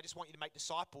 actually, I just want you to make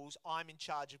disciples. I'm in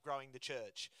charge of growing the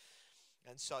church.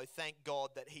 And so thank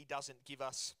God that he doesn't give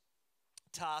us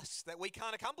tasks that we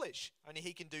can't accomplish. Only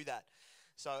he can do that.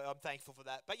 So I'm thankful for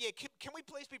that. But yeah, can we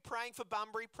please be praying for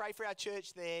Bunbury? Pray for our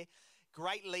church there.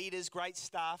 Great leaders, great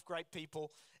staff, great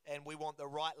people, and we want the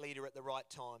right leader at the right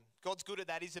time. God's good at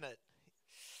that, isn't it?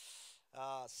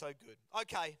 So good.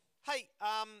 Okay. Hey,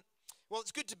 well,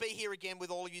 it's good to be here again with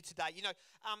all of you today. You know,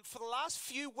 for the last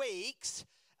few weeks,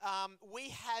 we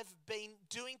have been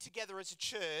doing together as a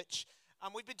church,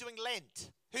 we've been doing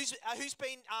Lent. Who's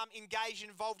been engaged and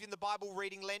involved in the Bible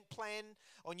reading Lent plan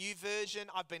on YouVersion?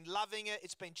 I've been loving it.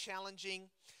 It's been challenging.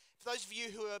 For those of you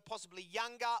who are possibly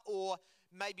younger or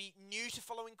maybe new to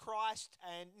following Christ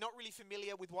and not really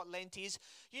familiar with what Lent is,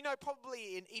 you know,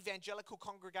 probably in evangelical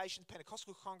congregations,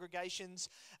 Pentecostal congregations,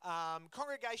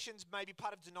 congregations maybe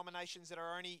part of denominations that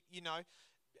are only, you know,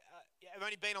 have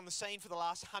only been on the scene for the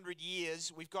last 100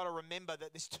 years. We've got to remember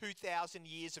that there's 2,000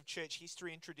 years of church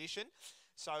history and tradition.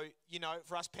 So, you know,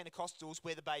 for us Pentecostals,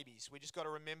 we're the babies. We just got to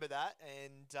remember that.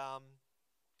 And,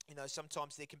 you know,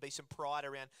 sometimes there can be some pride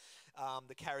around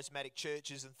the charismatic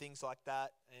churches and things like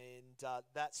that, and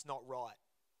that's not right.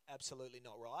 Absolutely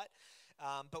not right.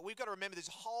 But we've got to remember there's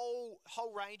a whole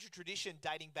range of tradition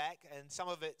dating back, and some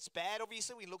of it's bad,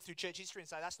 obviously. We look through church history and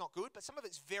say that's not good, but some of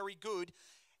it's very good.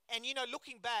 And, you know,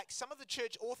 looking back, some of the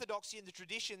church orthodoxy and the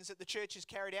traditions that the church has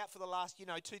carried out for the last,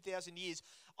 2,000 years,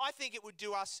 I think it would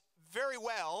do us very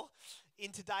well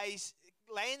in today's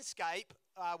landscape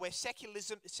where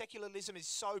secularism is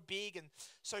so big and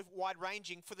so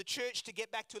wide-ranging, for the church to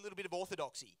get back to a little bit of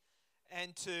orthodoxy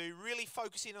and to really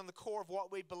focus in on the core of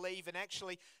what we believe and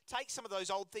actually take some of those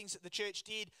old things that the church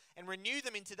did and renew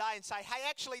them in today and say, hey,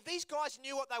 actually, these guys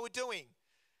knew what they were doing.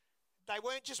 They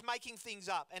weren't just making things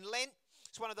up. And Lent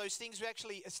is one of those things we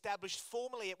actually established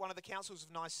formally at one of the councils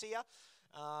of Nicaea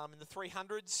in the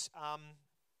 300s.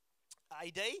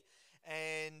 AD.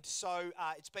 And so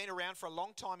it's been around for a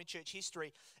long time in church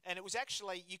history. And it was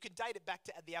actually, you can date it back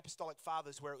to the Apostolic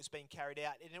Fathers where it was being carried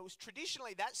out. And it was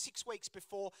traditionally that 6 weeks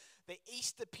before the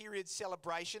Easter period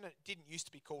celebration. It didn't used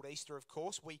to be called Easter, of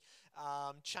course. We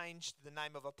changed the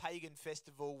name of a pagan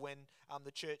festival when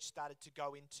the church started to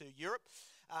go into Europe.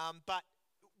 But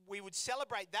we would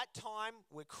celebrate that time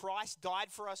where Christ died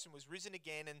for us and was risen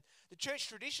again. And the church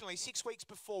traditionally, 6 weeks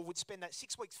before, would spend that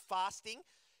 6 weeks fasting,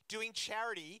 doing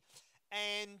charity,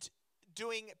 and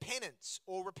doing penance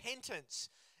or repentance.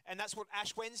 And that's what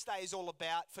Ash Wednesday is all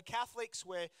about. For Catholics,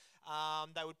 where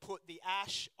they would put the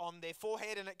ash on their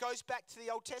forehead, and it goes back to the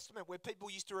Old Testament where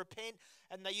people used to repent,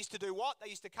 and they used to do what? They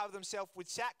used to cover themselves with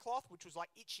sackcloth, which was like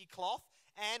itchy cloth,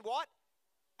 and what?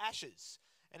 Ashes.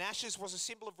 And ashes was a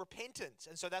symbol of repentance.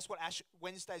 And so that's what Ash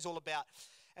Wednesday is all about.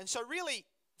 And so really,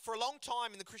 for a long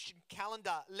time in the Christian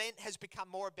calendar, Lent has become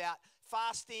more about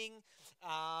fasting,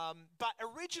 but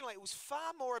originally it was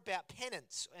far more about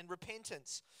penance and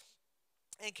repentance.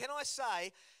 And can I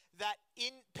say that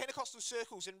in Pentecostal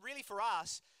circles, and really for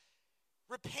us,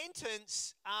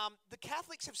 repentance, the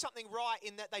Catholics have something right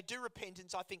in that they do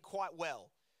repentance, I think, quite well.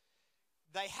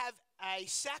 They have a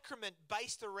sacrament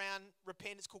based around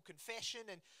repentance called confession,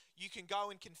 and you can go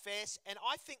and confess. And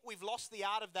I think we've lost the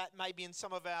art of that maybe in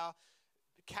some of our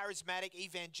charismatic,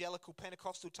 evangelical,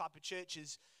 Pentecostal type of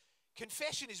churches.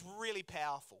 Confession is really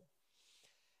powerful.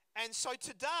 And so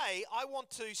today I want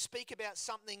to speak about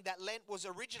something that Lent was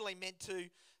originally meant to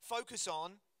focus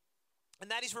on,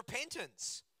 and that is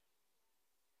repentance.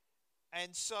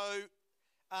 And so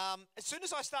as soon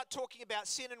as I start talking about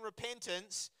sin and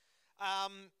repentance,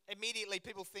 immediately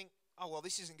people think, oh, well,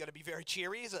 this isn't going to be very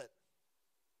cheery, is it?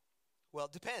 Well,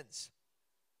 it depends.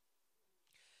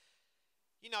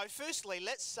 You know, firstly,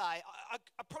 let's say,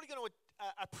 I'm probably going to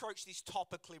approach this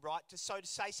topically, right? To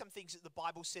say some things that the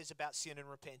Bible says about sin and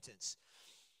repentance.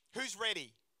 Who's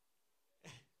ready?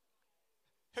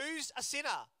 Who's a sinner?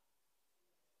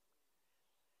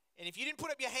 And if you didn't put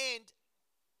up your hand,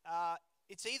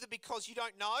 it's either because you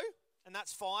don't know, and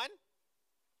that's fine,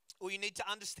 or you need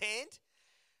to understand.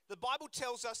 The Bible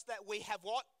tells us that we have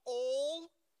what? All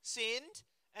sinned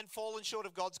and fallen short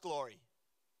of God's glory.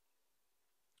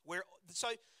 So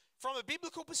from a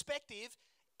biblical perspective,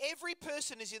 every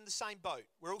person is in the same boat.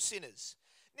 We're all sinners.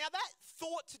 Now that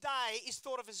thought today is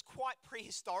thought of as quite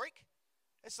prehistoric.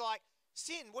 It's like,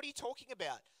 sin, what are you talking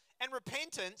about? And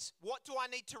repentance, what do I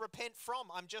need to repent from?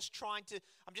 I'm just trying to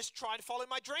follow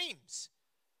my dreams.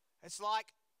 It's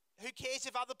like, who cares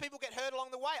if other people get hurt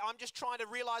along the way? I'm just trying to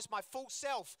realize my full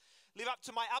self, live up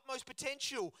to my utmost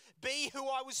potential, be who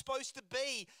I was supposed to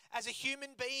be as a human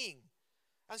being.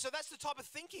 And so that's the type of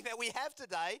thinking that we have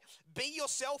today. Be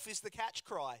yourself is the catch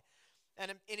cry.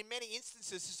 And in many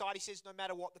instances, society says no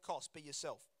matter what the cost, be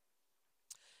yourself.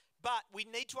 But we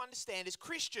need to understand as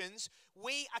Christians,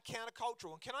 we are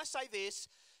countercultural. And can I say this?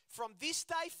 From this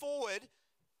day forward,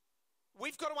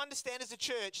 we've got to understand as a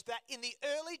church that in the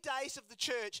early days of the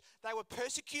church, they were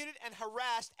persecuted and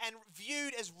harassed and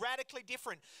viewed as radically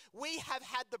different. We have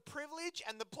had the privilege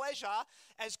and the pleasure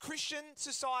as Christian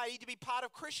society to be part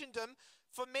of Christendom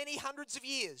for many hundreds of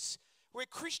years, where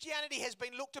Christianity has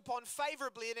been looked upon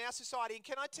favorably in our society. And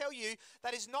can I tell you,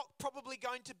 that is not probably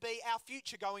going to be our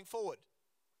future going forward.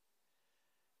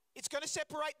 It's going to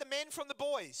separate the men from the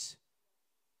boys.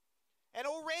 And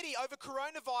already over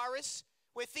coronavirus,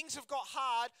 where things have got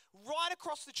hard, right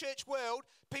across the church world,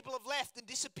 people have left and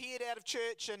disappeared out of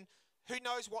church, and who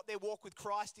knows what their walk with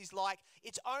Christ is like.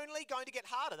 It's only going to get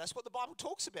harder. That's what the Bible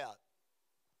talks about.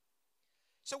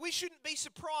 So we shouldn't be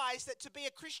surprised that to be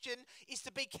a Christian is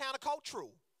to be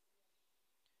countercultural.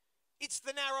 It's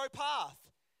the narrow path.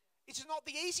 It's not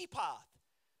the easy path.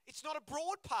 It's not a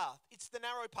broad path. It's the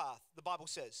narrow path, the Bible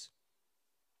says.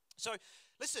 So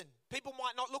listen, people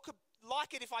might not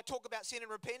like it if I talk about sin and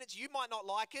repentance. You might not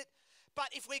like it. But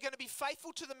if we're going to be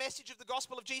faithful to the message of the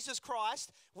gospel of Jesus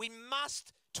Christ, we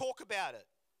must talk about it.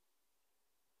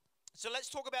 So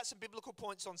let's talk about some biblical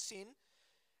points on sin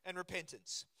and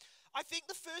repentance. I think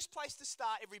the first place to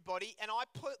start, everybody, and I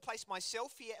place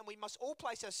myself here, and we must all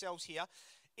place ourselves here,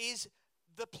 is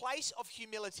the place of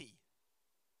humility.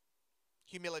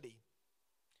 Humility.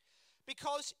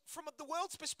 Because from the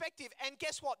world's perspective, and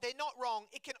guess what, they're not wrong,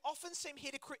 it can often seem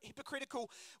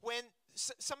hypocritical when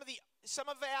some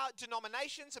of our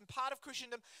denominations and part of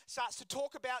Christendom starts to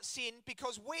talk about sin,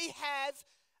 because we have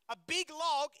a big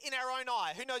log in our own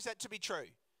eye. Who knows that to be true?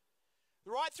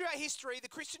 Right throughout history, the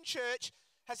Christian church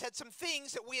has had some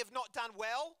things that we have not done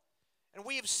well, and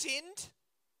we have sinned,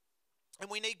 and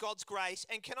we need God's grace.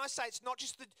 And can I say, it's not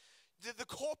just the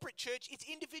corporate church, it's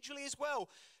individually as well.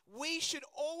 We should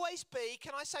always be,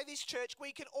 can I say this, church,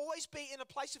 we can always be in a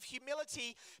place of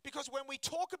humility, because when we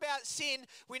talk about sin,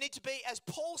 we need to be, as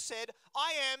Paul said,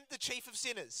 I am the chief of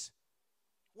sinners.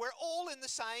 We're all in the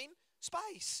same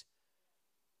space.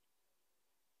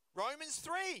 Romans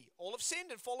 3, all have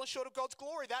sinned and fallen short of God's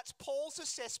glory. That's Paul's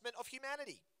assessment of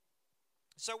humanity.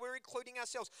 So we're including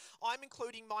ourselves. I'm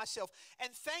including myself.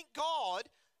 And thank God,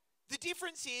 the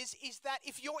difference is that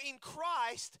if you're in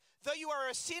Christ, though you are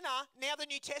a sinner, now the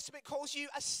New Testament calls you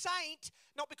a saint,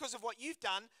 not because of what you've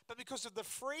done, but because of the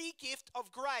free gift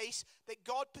of grace that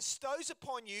God bestows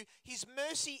upon you, his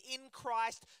mercy in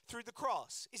Christ through the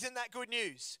cross. Isn't that good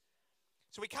news?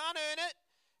 So we can't earn it,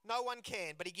 no one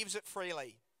can, but he gives it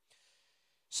freely.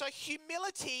 So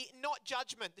humility, not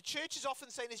judgment. The church is often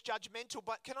seen as judgmental,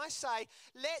 but can I say,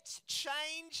 let's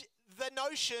change the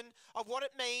notion of what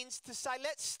it means to say,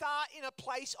 let's start in a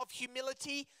place of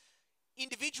humility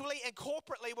individually and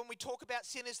corporately when we talk about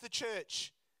sin as the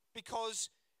church, because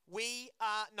we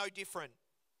are no different.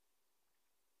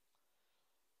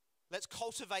 Let's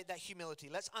cultivate that humility.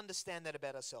 Let's understand that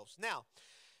about ourselves. Now,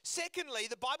 secondly,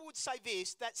 the Bible would say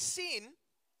this, that sin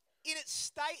in its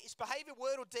state, its behavior,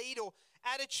 word or deed or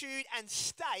attitude and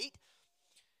state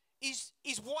is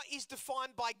what is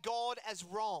defined by God as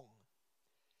wrong.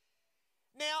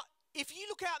 Now, if you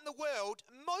look out in the world,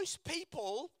 most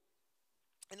people,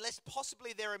 unless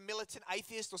possibly they're a militant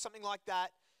atheist or something like that,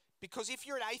 because if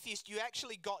you're an atheist, you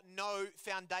actually got no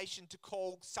foundation to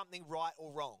call something right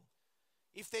or wrong.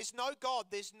 If there's no God,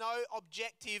 there's no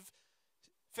objective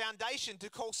foundation to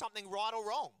call something right or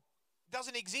wrong. It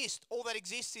doesn't exist. All that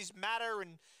exists is matter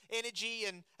and energy,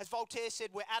 and as Voltaire said,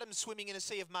 we're atoms swimming in a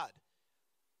sea of mud.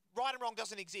 Right and wrong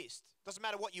doesn't exist. Doesn't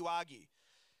matter what you argue.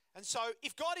 And so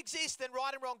if God exists, then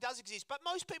right and wrong does exist. But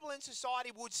most people in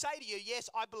society would say to you, yes,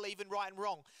 I believe in right and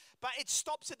wrong. But it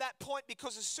stops at that point,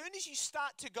 because as soon as you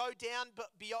start to go down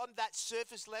beyond that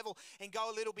surface level and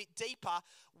go a little bit deeper,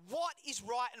 what is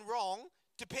right and wrong,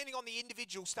 depending on the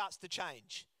individual, starts to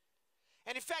change.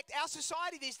 And in fact, our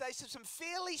society these days has some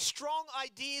fairly strong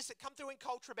ideas that come through in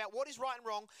culture about what is right and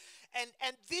wrong.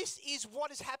 And this is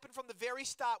what has happened from the very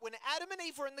start. When Adam and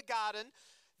Eve were in the garden,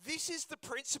 this is the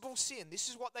principal sin. This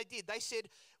is what they did. They said,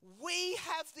 we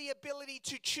have the ability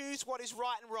to choose what is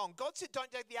right and wrong. God said,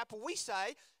 don't take the apple. We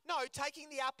say, no, taking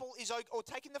the apple is or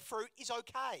taking the fruit is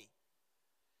okay.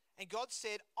 And God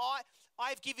said, I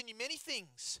have given you many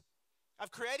things. I've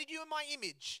created you in my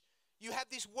image. You have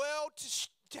this world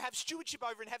to have stewardship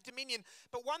over and have dominion.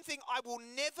 But one thing I will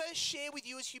never share with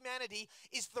you as humanity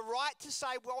is the right to say,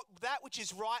 well, that which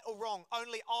is right or wrong.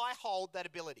 Only I hold that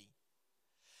ability.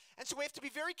 And so we have to be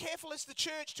very careful as the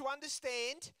church to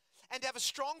understand and have a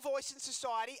strong voice in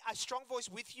society, a strong voice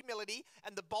with humility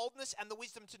and the boldness and the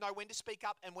wisdom to know when to speak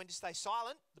up and when to stay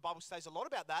silent. The Bible says a lot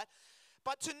about that.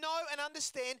 But to know and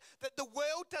understand that the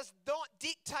world does not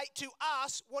dictate to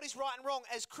us what is right and wrong.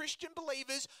 As Christian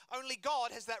believers, only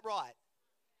God has that right.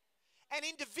 And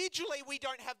individually, we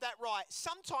don't have that right.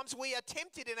 Sometimes we are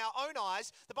tempted in our own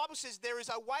eyes. The Bible says there is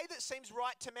a way that seems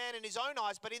right to man in his own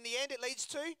eyes, but in the end it leads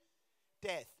to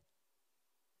death.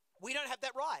 We don't have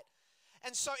that right.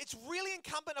 And so it's really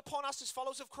incumbent upon us as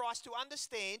followers of Christ to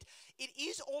understand it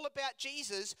is all about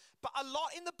Jesus, but a lot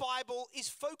in the Bible is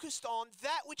focused on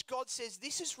that which God says,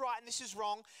 this is right and this is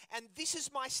wrong, and this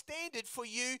is my standard for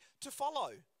you to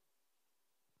follow.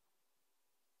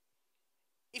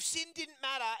 If sin didn't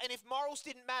matter and if morals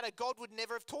didn't matter, God would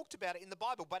never have talked about it in the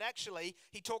Bible, but actually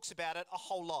he talks about it a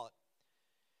whole lot.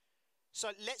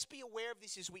 So let's be aware of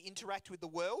this as we interact with the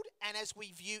world and as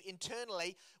we view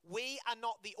internally. We are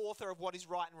not the author of what is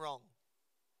right and wrong.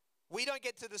 We don't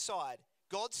get to decide.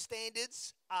 God's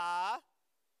standards are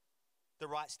the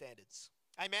right standards.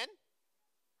 Amen?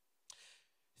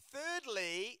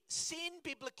 Thirdly, sin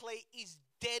biblically is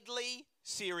deadly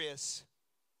serious.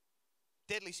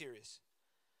 Deadly serious.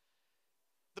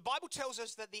 The Bible tells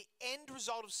us that the end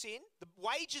result of sin, the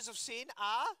wages of sin,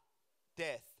 are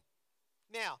death.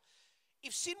 Now,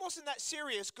 if sin wasn't that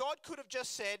serious, God could have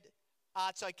just said,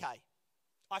 it's okay.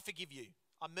 I forgive you.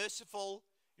 I'm merciful.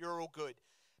 You're all good.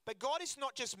 But God is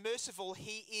not just merciful.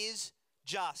 He is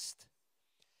just.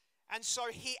 And so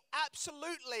he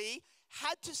absolutely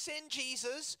had to send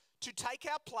Jesus to take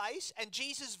our place, and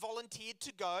Jesus volunteered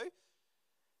to go.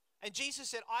 And Jesus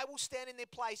said, I will stand in their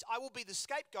place. I will be the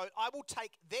scapegoat. I will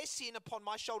take their sin upon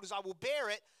my shoulders. I will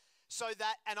bear it.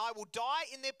 And I will die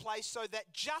in their place so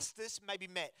that justice may be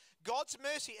met. God's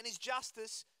mercy and his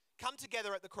justice come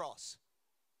together at the cross.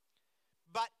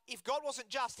 But if God wasn't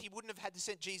just, he wouldn't have had to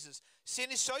send Jesus. Sin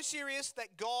is so serious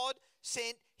that God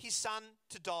sent his son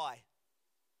to die.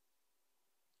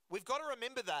 We've got to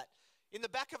remember that in the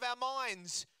back of our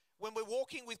minds when we're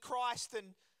walking with Christ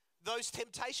and those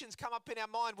temptations come up in our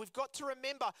mind. We've got to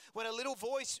remember when a little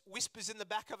voice whispers in the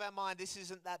back of our mind, this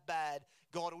isn't that bad,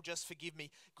 God will just forgive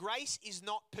me. Grace is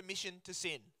not permission to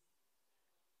sin.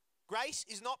 Grace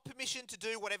is not permission to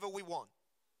do whatever we want.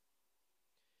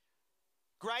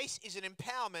 Grace is an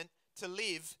empowerment to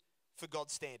live for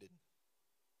God's standard.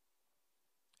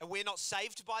 And we're not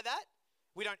saved by that.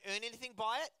 We don't earn anything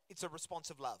by it. It's a response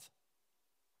of love.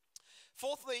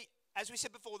 Fourthly, as we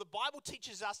said before, the Bible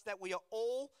teaches us that we are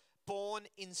all born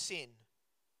in sin.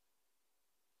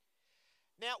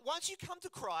 Now, once you come to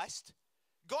Christ,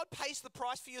 God pays the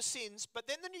price for your sins, but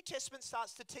then the New Testament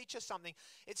starts to teach us something.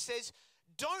 It says,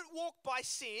 don't walk by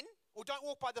sin, or don't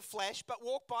walk by the flesh, but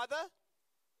walk by the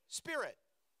Spirit.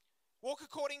 Walk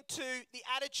according to the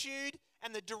attitude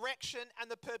and the direction and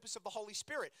the purpose of the Holy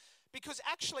Spirit. Because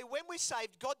actually, when we're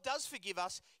saved, God does forgive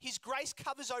us. His grace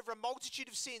covers over a multitude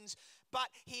of sins, but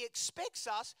He expects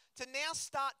us to now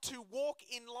start to walk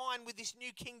in line with this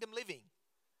new kingdom living.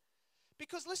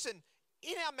 Because listen,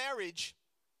 in our marriage,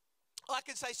 I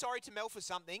can say sorry to Mel for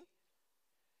something,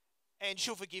 and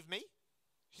she'll forgive me.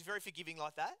 She's very forgiving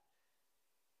like that.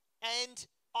 And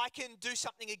I can do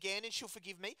something again and she'll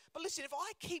forgive me. But listen, if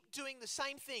I keep doing the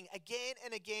same thing again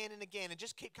and again and again and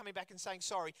just keep coming back and saying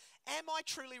sorry, am I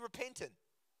truly repentant?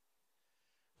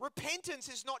 Repentance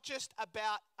is not just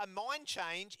about a mind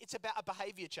change, it's about a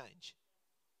behavior change.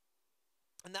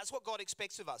 And that's what God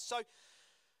expects of us. So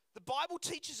the Bible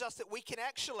teaches us that we can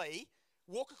actually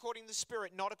walk according to the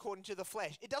Spirit, not according to the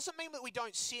flesh. It doesn't mean that we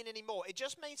don't sin anymore. It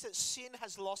just means that sin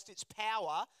has lost its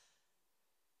power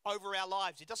over our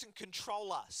lives. It doesn't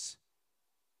control us.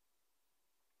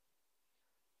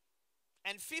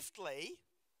 And fifthly,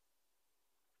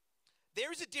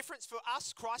 there is a difference for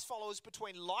us Christ followers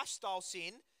between lifestyle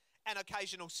sin and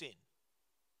occasional sin.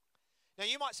 Now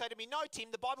you might say to me, no Tim,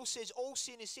 the Bible says all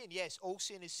sin is sin. Yes, all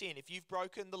sin is sin. If you've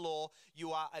broken the law,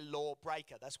 you are a law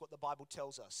breaker. That's what the Bible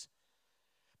tells us.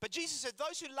 But Jesus said,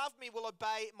 those who love me will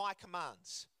obey my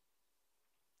commands.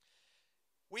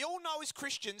 We all know as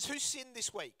Christians who sinned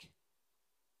this week.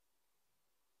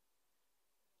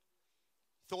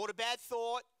 Thought a bad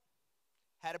thought,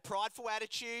 had a prideful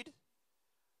attitude,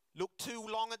 looked too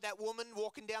long at that woman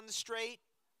walking down the street.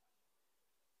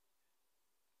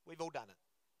 We've all done it.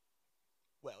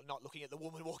 Well, not looking at the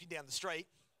woman walking down the street.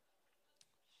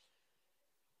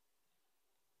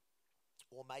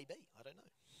 Or maybe, I don't know.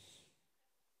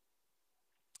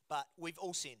 But we've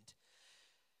all sinned.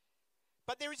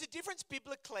 But there is a difference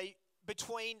biblically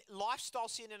between lifestyle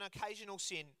sin and occasional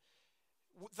sin.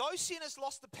 Though sin has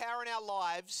lost the power in our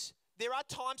lives, there are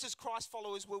times as Christ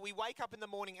followers where we wake up in the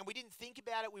morning and we didn't think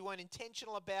about it, we weren't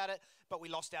intentional about it, but we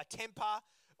lost our temper,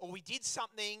 or we did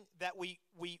something that we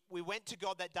went to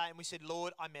God that day and we said,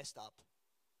 Lord, I messed up.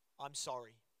 I'm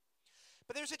sorry.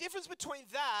 But there's a difference between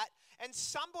that and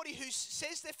somebody who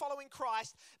says they're following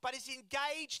Christ but is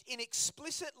engaged in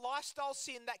explicit lifestyle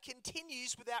sin that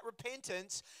continues without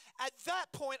repentance. At that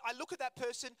point, I look at that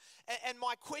person and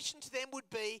my question to them would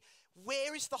be,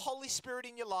 where is the Holy Spirit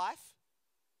in your life?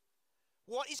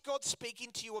 What is God speaking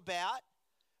to you about?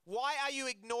 Why are you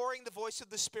ignoring the voice of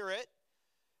the Spirit?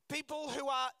 People who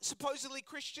are supposedly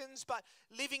Christians but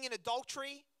living in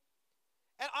adultery.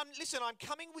 And I'm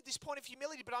coming with this point of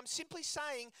humility, but I'm simply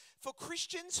saying for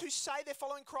Christians who say they're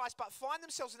following Christ but find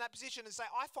themselves in that position and say,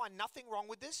 I find nothing wrong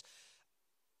with this,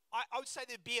 I would say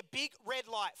there'd be a big red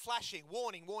light flashing,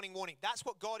 warning, warning, warning. That's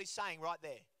what God is saying right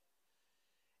there.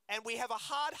 And we have a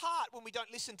hard heart when we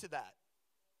don't listen to that.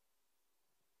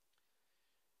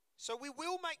 So we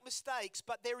will make mistakes,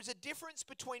 but there is a difference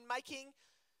between making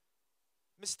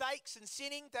mistakes and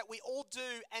sinning that we all do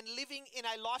and living in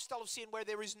a lifestyle of sin where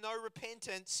there is no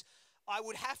repentance. I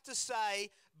would have to say,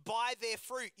 by their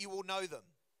fruit you will know them.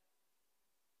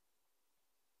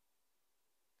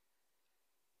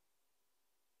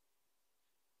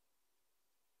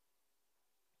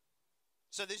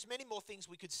 So there's many more things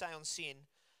we could say on sin.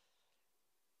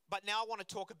 But now I want to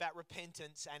talk about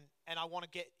repentance and I want to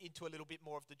get into a little bit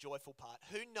more of the joyful part.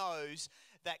 Who knows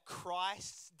that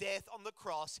Christ's death on the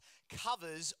cross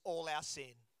covers all our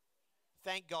sin?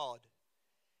 Thank God.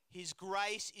 His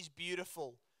grace is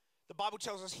beautiful. The Bible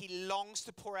tells us He longs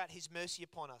to pour out His mercy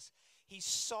upon us. He's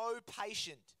so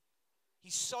patient.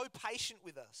 He's so patient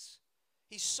with us.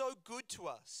 He's so good to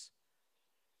us.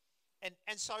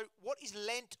 And so what is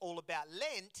Lent all about?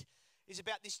 Lent is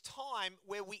about this time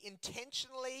where we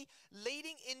intentionally,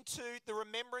 leading into the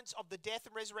remembrance of the death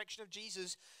and resurrection of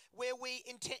Jesus, where we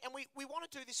want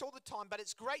to do this all the time, but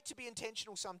it's great to be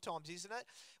intentional sometimes, isn't it?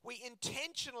 We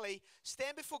intentionally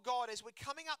stand before God as we're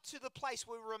coming up to the place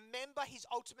where we remember his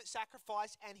ultimate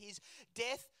sacrifice and his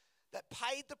death that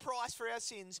paid the price for our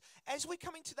sins. As we're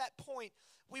coming to that point,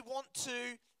 we want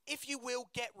to, if you will,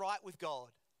 get right with God.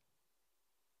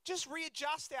 Just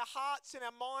readjust our hearts and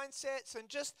our mindsets and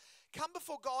just come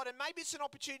before God. And maybe it's an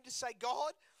opportunity to say,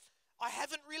 God, I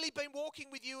haven't really been walking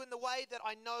with you in the way that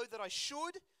I know that I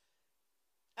should.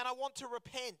 And I want to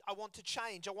repent. I want to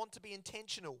change. I want to be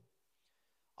intentional.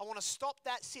 I want to stop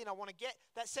that sin. I want to get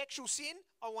that sexual sin.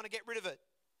 I want to get rid of it.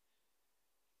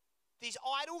 These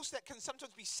idols that can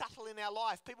sometimes be subtle in our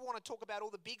life. People want to talk about all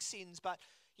the big sins, but,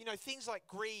 things like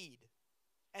greed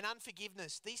and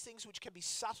unforgiveness, these things which can be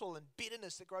subtle, and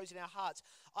bitterness that grows in our hearts.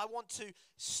 I want to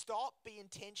stop, be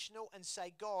intentional, and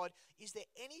say, God, is there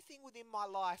anything within my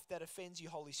life that offends you,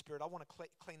 Holy Spirit? I want to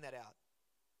clean that out.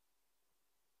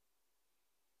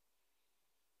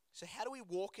 So how do we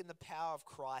walk in the power of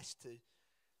Christ to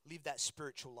live that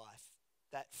spiritual life,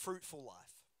 that fruitful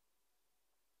life?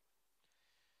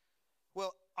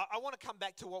 Well, I want to come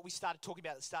back to what we started talking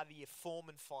about at the start of the year, form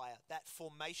and fire, that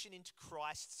formation into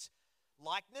Christ's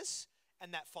likeness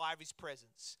and that fire of his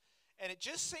presence. And it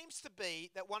just seems to be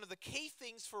that one of the key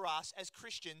things for us as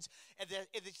Christians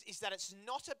is that it's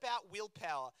not about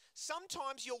willpower.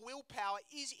 Sometimes your willpower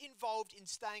is involved in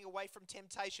staying away from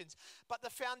temptations, but the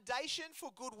foundation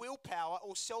for good willpower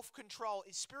or self-control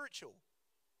is spiritual.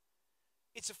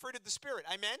 It's a fruit of the Spirit,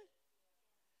 amen?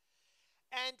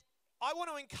 And I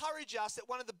want to encourage us that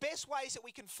one of the best ways that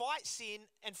we can fight sin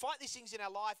and fight these things in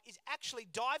our life is actually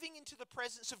diving into the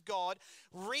presence of God,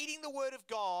 reading the Word of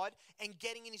God, and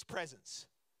getting in his presence.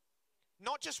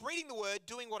 Not just reading the Word,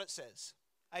 doing what it says.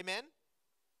 Amen?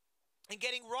 And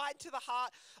getting right into the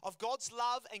heart of God's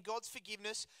love and God's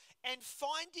forgiveness, and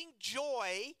finding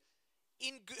joy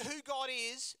in who God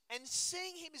is, and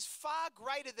seeing him as far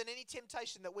greater than any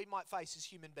temptation that we might face as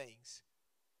human beings.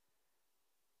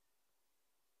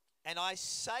 And I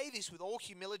say this with all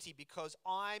humility because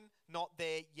I'm not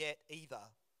there yet either.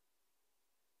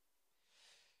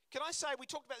 Can I say, we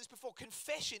talked about this before,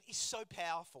 confession is so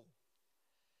powerful.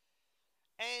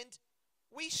 And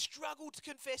we struggle to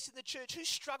confess in the church. Who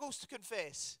struggles to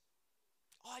confess?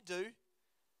 I do.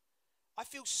 I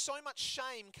feel so much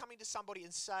shame coming to somebody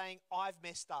and saying, I've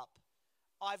messed up.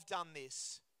 I've done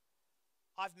this.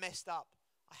 I've messed up.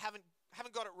 I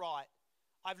haven't got it right.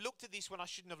 I've looked at this when I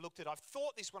shouldn't have looked at it. I've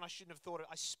thought this when I shouldn't have thought it.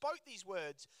 I spoke these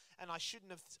words and I shouldn't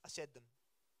have said them.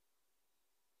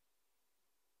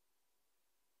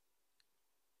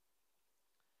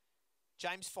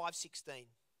 James 5:16.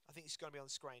 I think this is going to be on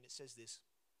the screen. It says this.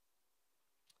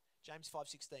 James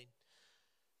 5:16.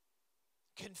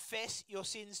 Confess your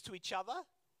sins to each other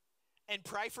and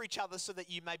pray for each other so that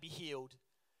you may be healed.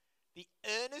 The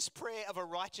earnest prayer of a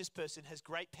righteous person has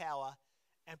great power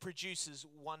and produces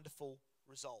wonderful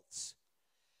results.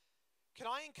 Can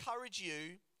I encourage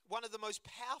you, one of the most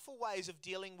powerful ways of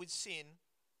dealing with sin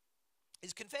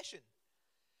is confession.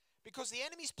 Because the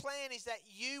enemy's plan is that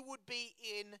you would be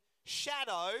in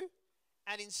shadow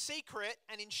and in secret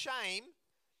and in shame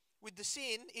with the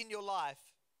sin in your life.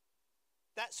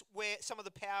 That's where some of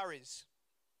the power is.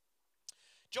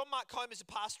 John Mark Comer is a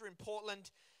pastor in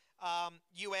Portland,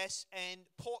 US, and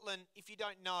Portland, if you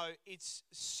don't know, it's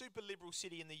a super liberal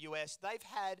city in the US. They've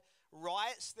had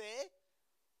riots there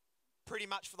pretty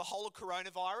much for the whole of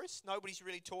coronavirus. Nobody's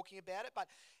really talking about it, but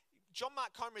John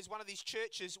Mark Comer is one of these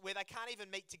churches where they can't even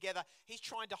meet together. He's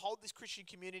trying to hold this Christian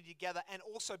community together and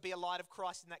also be a light of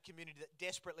Christ in that community that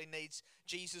desperately needs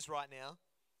Jesus right now.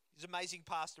 He's an amazing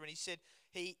pastor, and he said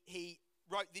he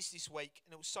wrote this week,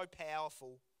 and it was so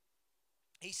powerful.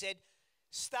 He said,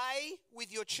 stay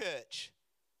with your church,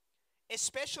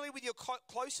 especially with your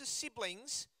closest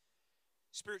siblings,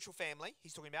 spiritual family,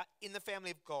 he's talking about, in the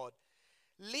family of God.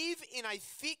 Live in a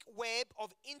thick web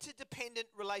of interdependent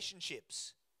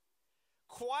relationships.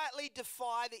 Quietly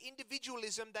defy the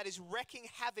individualism that is wreaking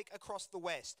havoc across the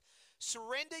West.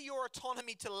 Surrender your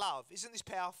autonomy to love. Isn't this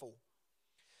powerful?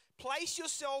 Place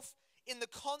yourself in the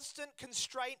constant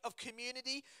constraint of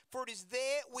community, for it is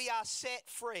there we are set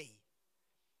free.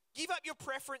 Give up your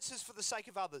preferences for the sake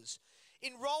of others.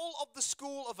 Enroll of the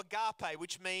school of agape,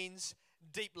 which means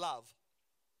deep love.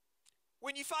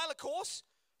 When you fail a course,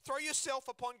 throw yourself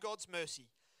upon God's mercy.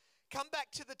 Come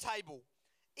back to the table.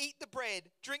 Eat the bread,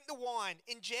 drink the wine,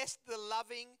 ingest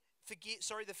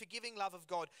the forgiving love of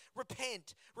God.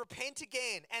 Repent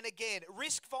again and again.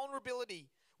 Risk vulnerability.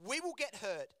 We will get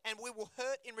hurt, and we will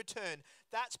hurt in return.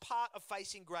 That's part of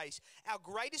facing grace. Our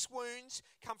greatest wounds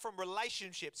come from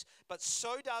relationships, but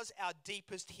so does our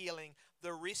deepest healing.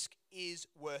 The risk is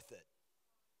worth it.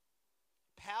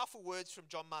 Powerful words from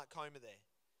John Mark Comer there.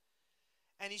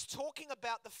 And he's talking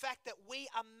about the fact that we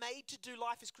are made to do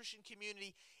life as Christian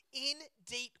community in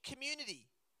deep community.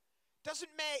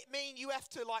 Doesn't mean you have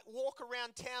to walk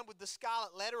around town with the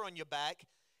scarlet letter on your back.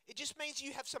 It just means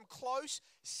you have some close,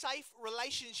 safe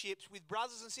relationships with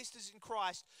brothers and sisters in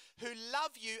Christ who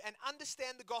love you and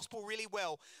understand the gospel really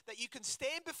well, that you can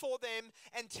stand before them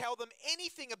and tell them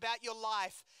anything about your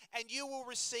life, and you will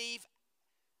receive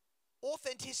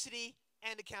authenticity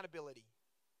and accountability.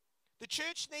 The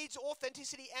church needs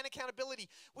authenticity and accountability.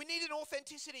 We need an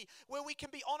authenticity where we can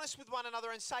be honest with one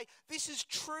another and say, this is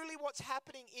truly what's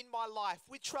happening in my life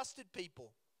with trusted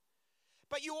people.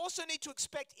 But you also need to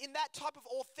expect in that type of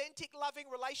authentic, loving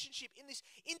relationship, in this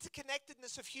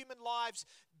interconnectedness of human lives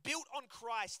built on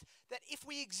Christ, that if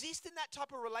we exist in that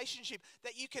type of relationship,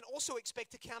 that you can also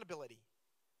expect accountability.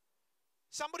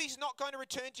 Somebody's not going to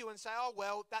return to you and say, oh,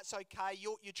 well, that's okay,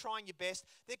 you're trying your best.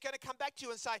 They're going to come back to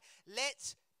you and say,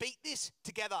 let's beat this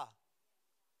together.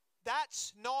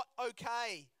 That's not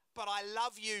okay, but I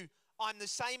love you. I'm the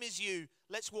same as you.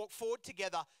 Let's walk forward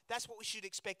together. That's what we should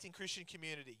expect in Christian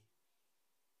community.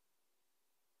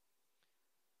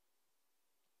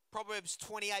 Proverbs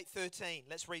 28:13.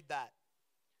 Let's read that.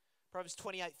 Proverbs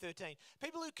 28:13.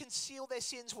 People who conceal their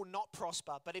sins will not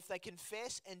prosper, but if they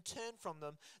confess and turn from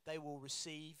them, they will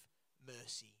receive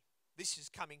mercy. This is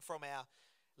coming from our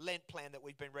Lent plan that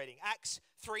we've been reading. Acts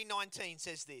 3:19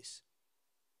 says this.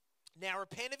 Now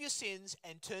repent of your sins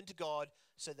and turn to God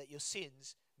so that your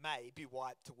sins may be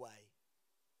wiped away.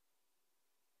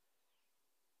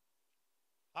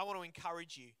 I want to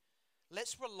encourage you.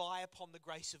 Let's rely upon the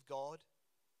grace of God.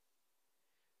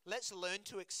 Let's learn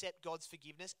to accept God's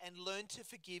forgiveness and learn to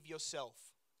forgive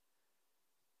yourself.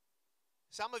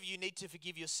 Some of you need to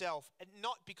forgive yourself, and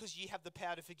not because you have the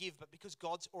power to forgive, but because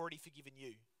God's already forgiven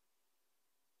you.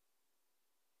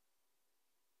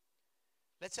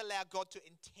 Let's allow God to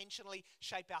intentionally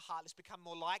shape our heart. Let's become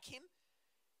more like Him,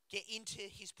 get into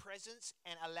His presence,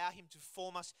 and allow Him to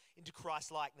form us into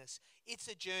Christ-likeness. It's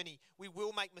a journey. We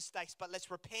will make mistakes, but let's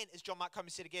repent, as John Mark Comer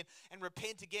said again, and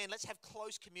repent again. Let's have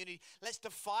close community. Let's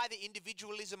defy the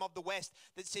individualism of the West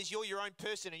that says you're your own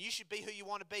person and you should be who you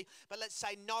want to be. But let's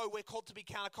say, no, we're called to be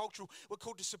countercultural. We're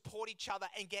called to support each other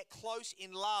and get close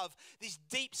in love, this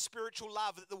deep spiritual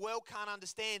love that the world can't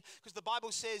understand, because the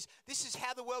Bible says this is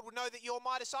how the world will know that you're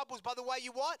my disciples, by the way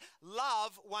you what?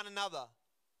 Love one another.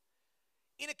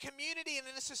 In a community and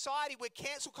in a society where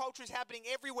cancel culture is happening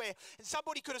everywhere, and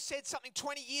somebody could have said something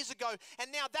 20 years ago,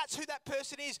 and now that's who that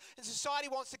person is, and society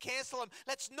wants to cancel them.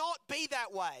 Let's not be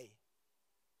that way.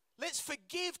 Let's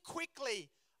forgive quickly,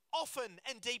 often,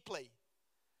 and deeply.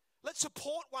 Let's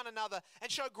support one another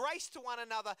and show grace to one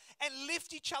another and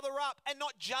lift each other up and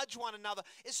not judge one another.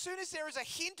 As soon as there is a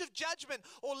hint of judgment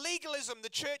or legalism, the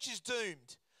church is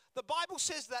doomed. The Bible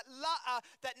says that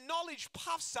knowledge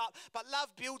puffs up, but love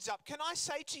builds up. Can I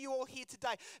say to you all here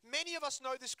today, many of us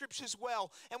know the scriptures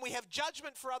well, and we have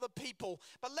judgment for other people.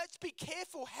 But let's be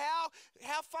careful how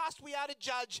fast we are to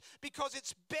judge, because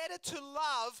it's better to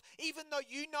love, even though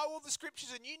you know all the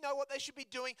scriptures and you know what they should be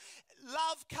doing.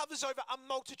 Love covers over a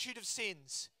multitude of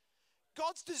sins.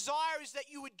 God's desire is that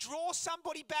you would draw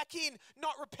somebody back in,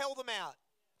 not repel them out.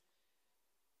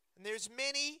 And there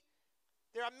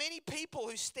are many people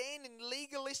who stand in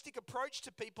legalistic approach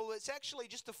to people. It's actually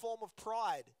just a form of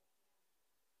pride.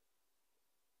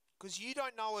 Because you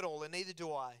don't know it all, and neither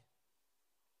do I.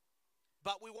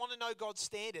 But we want to know God's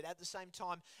standard at the same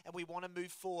time, and we want to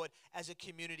move forward as a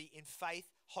community in faith,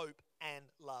 hope, and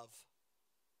love.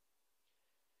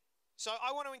 So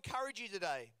I want to encourage you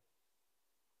today.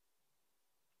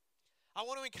 I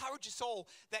want to encourage us all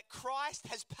that Christ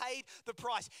has paid the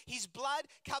price. His blood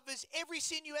covers every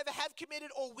sin you ever have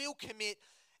committed or will commit.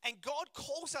 And God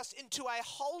calls us into a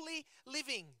holy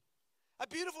living, a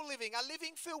beautiful living, a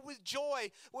living filled with joy,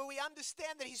 where we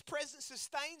understand that His presence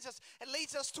sustains us and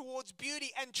leads us towards beauty,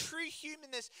 and true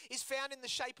humanness is found in the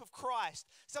shape of Christ.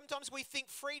 Sometimes we think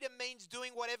freedom means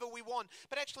doing whatever we want,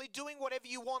 but actually doing whatever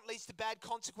you want leads to bad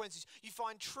consequences. You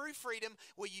find true freedom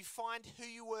where you find who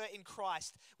you were in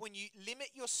Christ. When you limit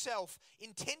yourself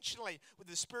intentionally with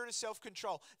the spirit of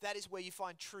self-control, that is where you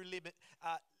find true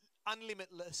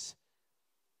unlimitless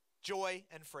joy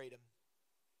and freedom.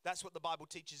 That's what the Bible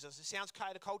teaches us. It sounds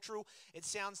countercultural. It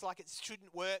sounds like it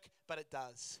shouldn't work, but it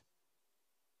does.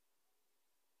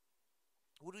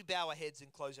 Would we bow our heads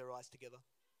and close our eyes together?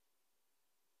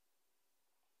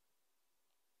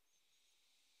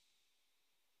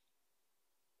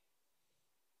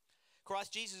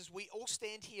 Christ Jesus, we all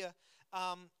stand here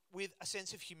with a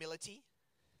sense of humility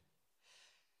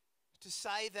to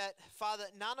say that, Father,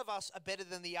 none of us are better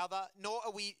than the other,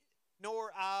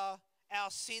 nor are our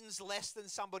sins less than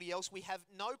somebody else. We have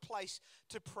no place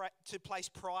to place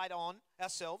pride on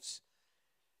ourselves.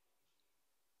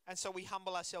 And so we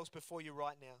humble ourselves before you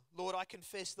right now. Lord, I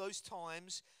confess those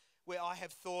times where I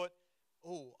have thought,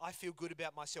 oh, I feel good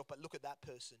about myself, but look at that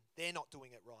person. They're not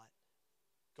doing it right.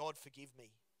 God, forgive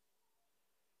me.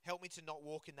 Help me to not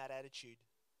walk in that attitude.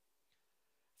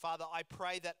 Father, I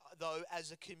pray that, though,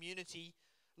 as a community,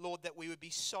 Lord, that we would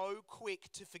be so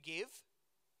quick to forgive,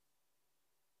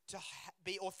 to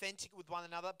be authentic with one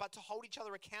another, but to hold each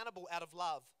other accountable out of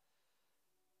love.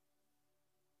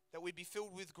 That we'd be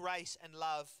filled with grace and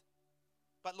love.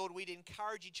 But Lord, we'd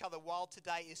encourage each other while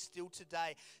today is still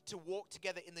today to walk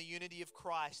together in the unity of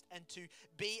Christ and to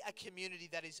be a community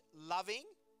that is loving,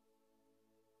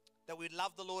 that we'd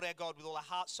love the Lord our God with all our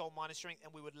heart, soul, mind and strength,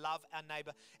 and we would love our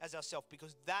neighbor as ourselves,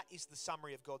 because that is the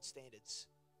summary of God's standards.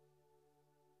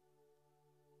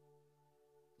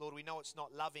 Lord, we know it's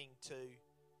not loving to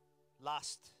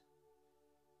lust,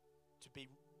 to be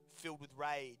filled with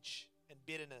rage and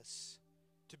bitterness,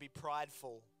 to be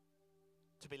prideful,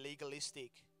 to be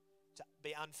legalistic, to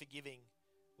be unforgiving.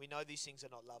 We know these things are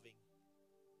not loving.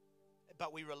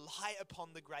 But we rely upon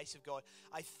the grace of God.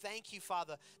 I thank you,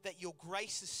 Father, that your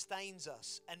grace sustains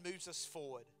us and moves us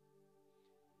forward.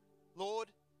 Lord,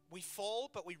 we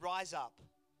fall, but we rise up.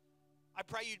 I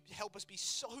pray you'd help us be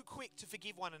so quick to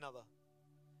forgive one another.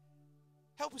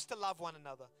 Help us to love one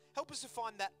another. Help us to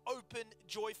find that open,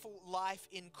 joyful life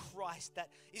in Christ that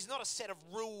is not a set of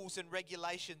rules and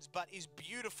regulations, but is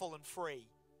beautiful and free.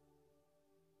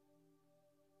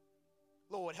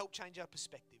 Lord, help change our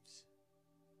perspectives.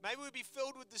 Maybe we'll be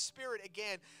filled with the Spirit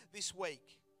again this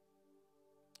week.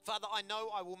 Father, I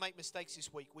know I will make mistakes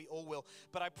this week. We all will.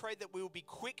 But I pray that we will be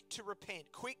quick to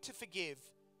repent, quick to forgive.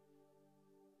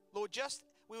 Lord,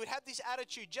 we would have this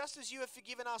attitude, just as you have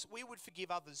forgiven us, we would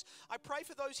forgive others. I pray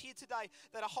for those here today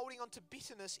that are holding on to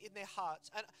bitterness in their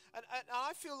hearts. And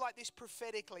I feel like this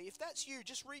prophetically. If that's you,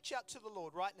 just reach out to the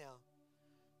Lord right now.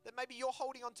 That maybe you're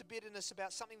holding on to bitterness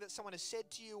about something that someone has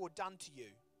said to you or done to you.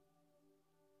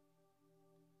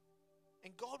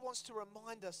 And God wants to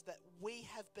remind us that we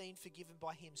have been forgiven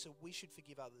by him, so we should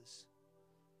forgive others.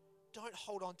 Don't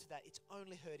hold on to that. It's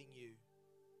only hurting you.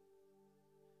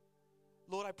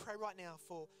 Lord, I pray right now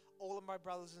for all of my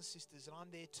brothers and sisters, and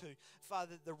I'm there too.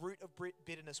 Father, the root of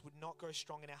bitterness would not go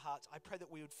strong in our hearts. I pray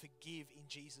that we would forgive in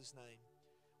Jesus' name.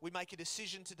 We make a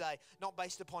decision today, not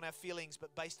based upon our feelings,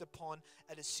 but based upon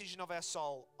a decision of our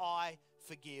soul. I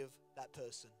forgive that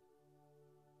person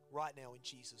right now in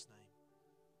Jesus' name.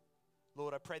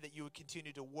 Lord, I pray that you would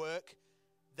continue to work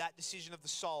that decision of the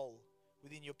soul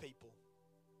within your people.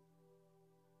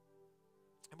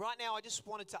 And right now, I just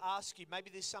wanted to ask you, maybe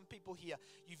there's some people here,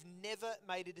 you've never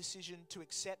made a decision to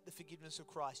accept the forgiveness of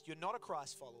Christ. You're not a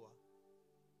Christ follower.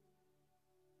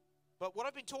 But what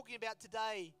I've been talking about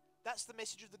today, that's the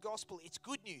message of the gospel. It's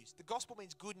good news. The gospel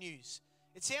means good news.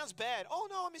 It sounds bad. Oh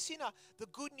no, I'm a sinner. The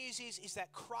good news is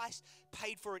that Christ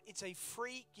paid for it. It's a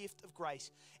free gift of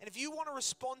grace. And if you want to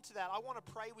respond to that, I want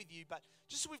to pray with you. But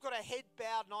just so we've got our head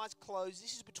bowed and eyes closed,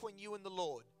 this is between you and the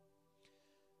Lord.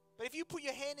 But if you put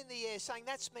your hand in the air saying,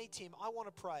 that's me, Tim, I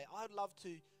want to pray. I'd love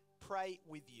to pray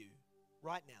with you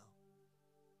right now.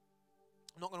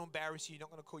 I'm not going to embarrass you. Not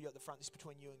going to call you at the front. This is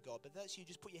between you and God. But that's you.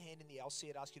 Just put your hand in the air. I'll see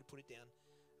it. Ask you to put it down.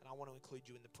 And I want to include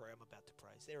you in the prayer I'm about to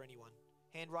pray. Is there anyone?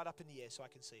 Hand right up in the air so I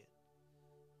can see it.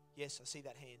 Yes, I see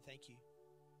that hand. Thank you.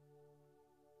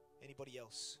 Anybody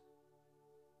else?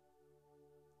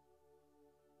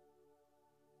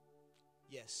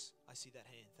 Yes, I see that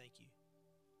hand. Thank you.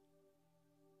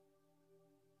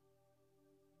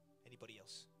 Anybody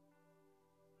else?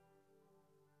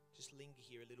 Just linger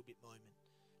here a little bit moment.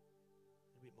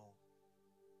 A little bit more.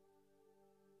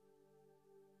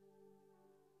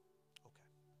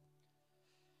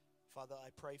 Father, I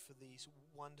pray for these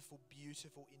wonderful,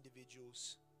 beautiful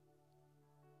individuals,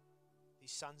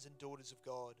 these sons and daughters of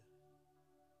God.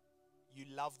 You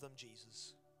love them,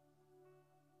 Jesus.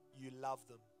 You love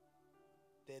them.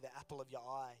 They're the apple of your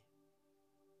eye.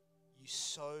 You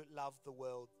so loved the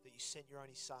world that you sent your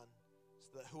only Son,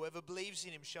 so that whoever believes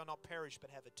in him shall not perish but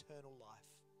have eternal life.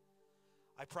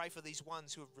 I pray for these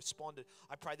ones who have responded.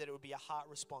 I pray that it would be a heart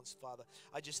response, Father.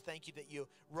 I just thank you that you,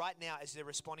 right now, as they're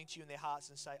responding to you in their hearts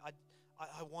and say,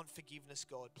 I want forgiveness,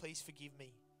 God. Please forgive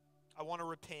me. I want to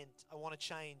repent. I want to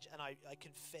change. And I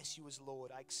confess you as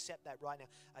Lord. I accept that right now.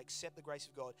 I accept the grace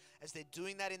of God. As they're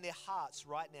doing that in their hearts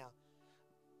right now,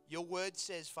 Your word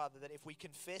says, Father, that if we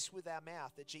confess with our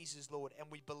mouth that Jesus is Lord and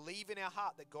we believe in our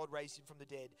heart that God raised him from the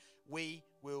dead, we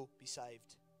will be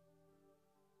saved.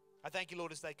 I thank you,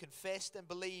 Lord, as they confessed and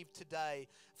believed today.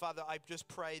 Father, I just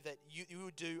pray that you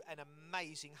would do an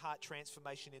amazing heart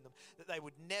transformation in them, that they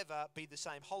would never be the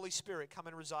same. Holy Spirit, come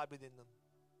and reside within them.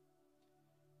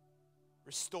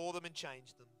 Restore them and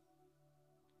change them.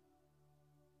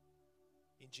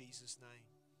 In Jesus' name.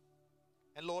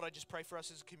 And Lord, I just pray for us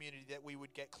as a community that we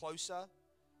would get closer,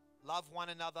 love one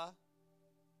another,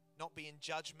 not be in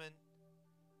judgment,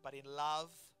 but in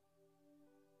love,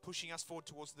 pushing us forward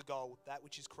towards the goal, that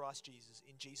which is Christ Jesus.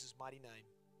 In Jesus' mighty name,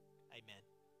 amen.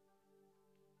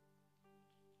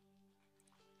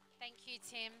 Thank you,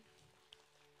 Tim.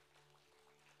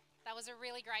 That was a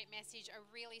really great message, a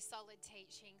really solid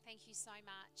teaching. Thank you so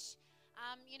much.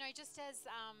 Just as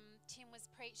Tim was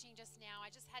preaching just now,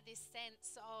 I just had this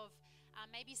sense of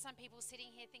maybe some people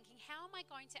sitting here thinking, how am I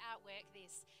going to outwork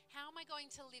this? How am I going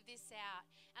to live this out?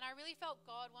 And I really felt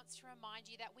God wants to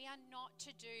remind you that we are not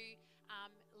to do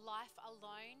life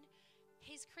alone.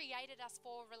 He's created us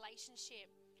for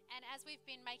relationship. And as we've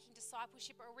been making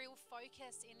discipleship a real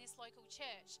focus in this local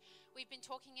church, we've been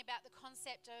talking about the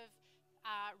concept of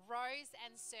rows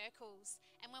and circles.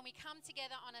 And when we come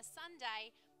together on a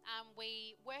Sunday,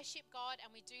 we worship God and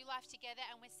we do life together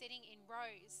and we're sitting in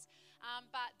rows.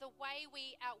 But the way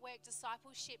we outwork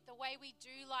discipleship, the way we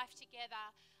do life together,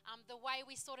 the way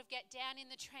we sort of get down in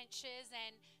the trenches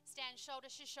and stand shoulder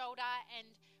to shoulder and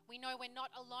we know we're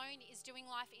not alone, is doing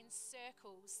life in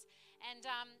circles. And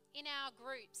in our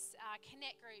groups,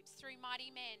 connect groups through Mighty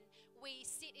Men, we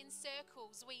sit in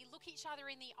circles, we look each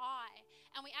other in the eye,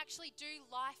 and we actually do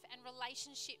life and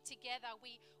relationship together.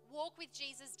 We walk with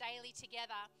Jesus daily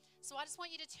together. So I just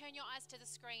want you to turn your eyes to the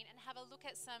screen and have a look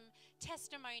at some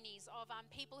testimonies of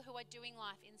people who are doing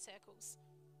life in circles.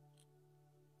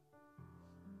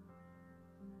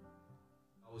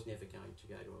 I was never going to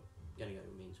go to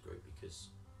a men's group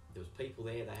because there was people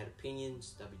there, they had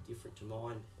opinions, they'd be different to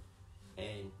mine,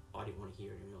 and I didn't want to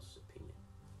hear anyone else's opinion.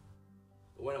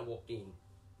 But when I walked in,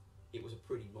 it was a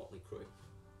pretty motley crew.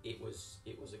 It was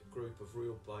a group of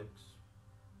real blokes,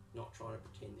 not trying to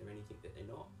pretend they're anything that they're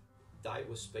not. They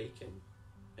were speaking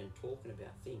and talking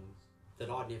about things that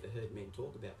I'd never heard men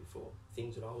talk about before,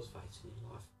 things that I was facing in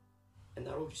life. And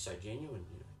they're all just so genuine,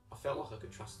 you know. I felt like I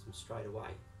could trust them straight away.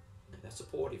 They're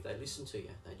supportive, they listened to you,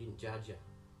 they didn't judge you.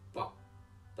 But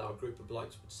they were a group of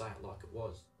blokes who would say it like it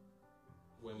was.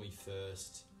 When we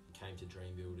first came to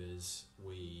Dream Builders,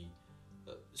 we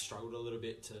struggled a little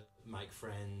bit to make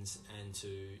friends and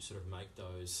to sort of make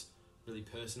those really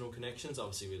personal connections.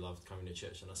 Obviously we loved coming to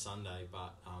church on a Sunday,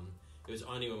 but it was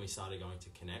only when we started going to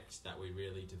Connect that we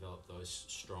really developed those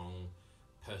strong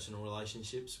personal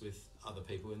relationships with other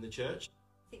people in the church.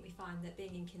 I think we find that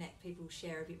being in Connect, people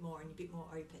share a bit more and you're a bit more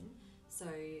open, so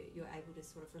you're able to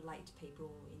sort of relate to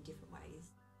people in different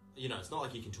ways. You know, it's not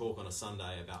like you can talk on a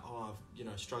Sunday about,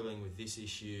 I'm struggling with this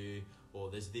issue, or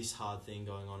there's this hard thing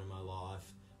going on in my life.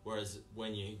 Whereas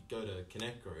when you go to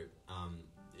Connect Group,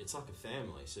 it's like a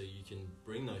family, so you can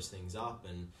bring those things up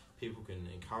and people can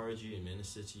encourage you and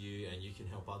minister to you and you can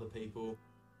help other people.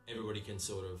 Everybody can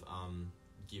sort of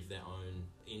give their own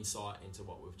insight into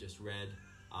what we've just read,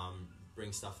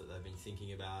 bring stuff that they've been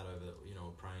thinking about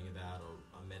praying about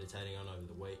or meditating on over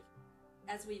the week.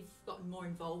 As we've gotten more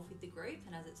involved with the group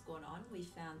and as it's gone on, we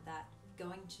found that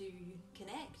going to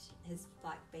Connect has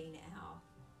been our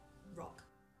rock.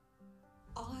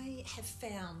 I have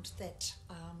found that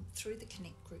through the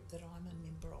Connect group that I'm a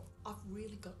member of, I've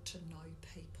really got to know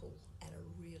people at a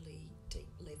really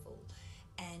deep level,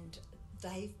 and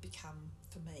they've become,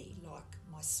 for me, like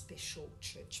my special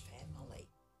church family.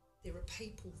 There are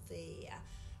people there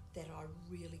that I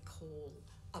really call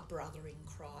a brother in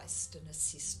Christ and a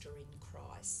sister in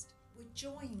Christ. We're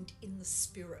joined in the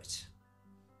spirit.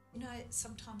 You know,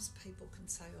 sometimes people can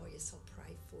say, oh yes, I'll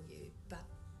pray for you, but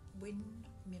when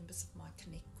members of my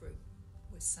Connect group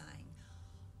were saying,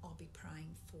 I'll be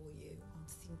praying for you, I'm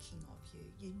thinking of you,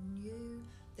 you knew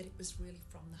that it was really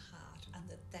from the heart and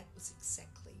that was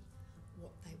exactly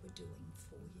what they were doing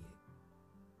for you.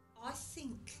 I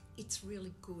think it's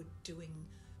really good doing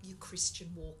your Christian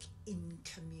walk in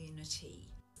community.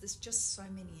 There's just so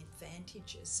many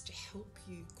advantages to help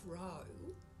you grow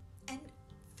and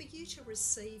for you to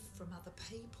receive from other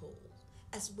people,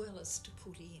 as well as to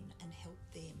put in and help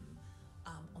them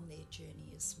on their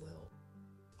journey as well.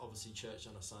 Obviously church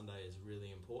on a Sunday is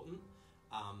really important,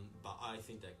 but I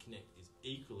think that Connect is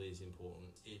equally as important.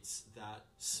 It's that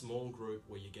small group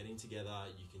where you're getting together,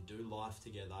 you can do life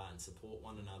together and support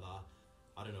one another.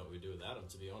 I don't know what we'd do without them,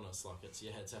 to be honest.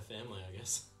 It's our family, I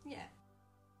guess. Yeah.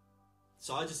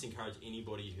 So I just encourage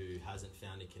anybody who hasn't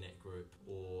found a Connect group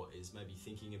or is maybe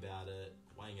thinking about it,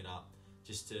 weighing it up,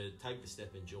 just to take the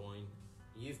step and join.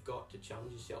 You've got to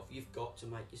challenge yourself. You've got to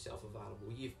make yourself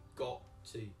available. You've got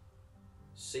to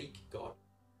seek God.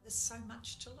 There's so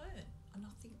much to learn, and I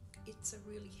think it's a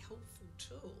really helpful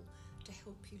tool to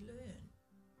help you learn.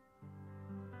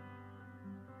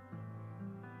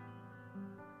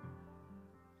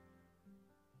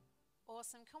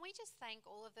 Awesome. Can we just thank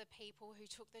all of the people who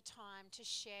took the time to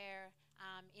share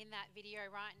in that video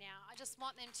right now? I just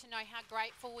want them to know how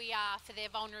grateful we are for their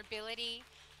vulnerability.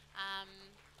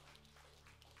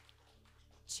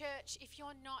 Church, if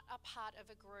you're not a part of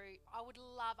a group,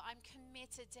 I'm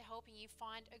committed to helping you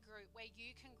find a group where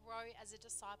you can grow as a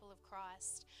disciple of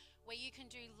Christ, where you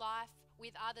can do life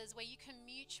with others, where you can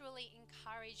mutually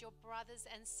encourage your brothers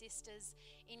and sisters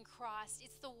in Christ.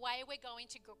 It's the way we're going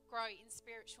to grow in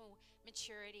spiritual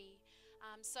maturity.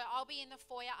 So I'll be in the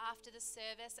foyer after the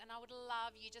service, and I would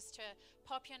love you just to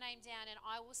pop your name down, and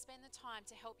I will spend the time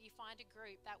to help you find a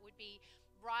group that would be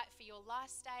right for your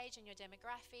life stage and your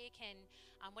demographic and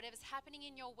whatever's happening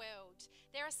in your world.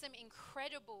 There are some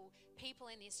incredible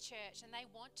people in this church, and they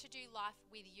want to do life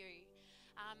with you.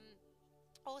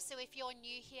 Also, if you're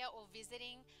new here or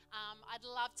visiting, I'd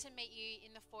love to meet you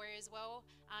in the foyer as well.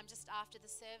 Just after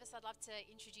the service, I'd love to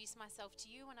introduce myself to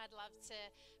you, and I'd love to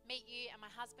meet you, and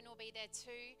my husband will be there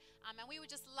too. And we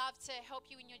would just love to help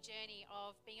you in your journey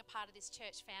of being a part of this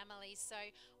church family. So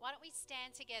why don't we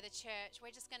stand together, church?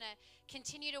 We're just going to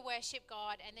continue to worship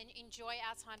God and then enjoy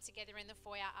our time together in the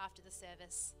foyer after the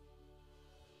service.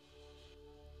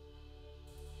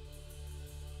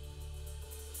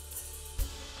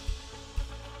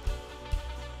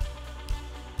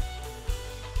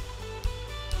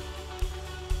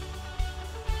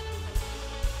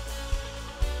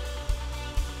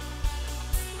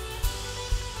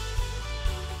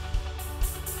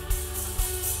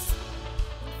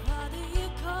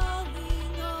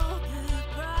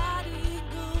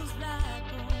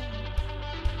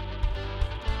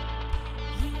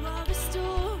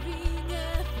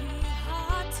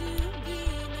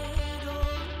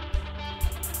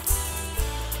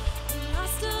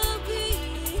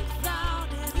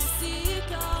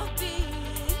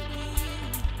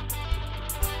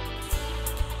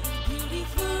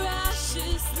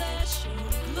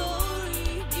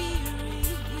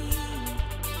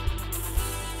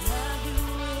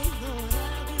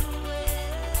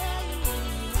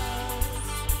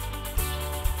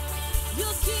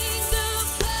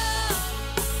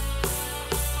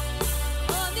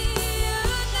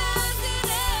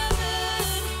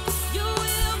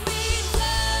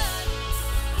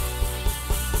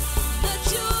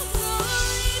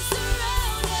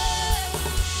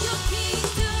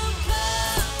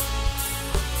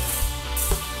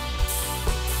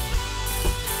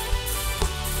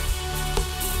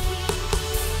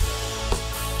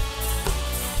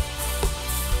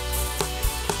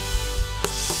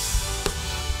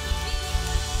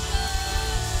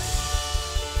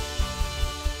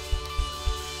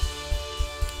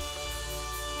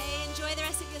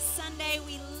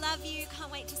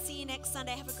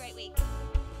 Sunday. Have a great week.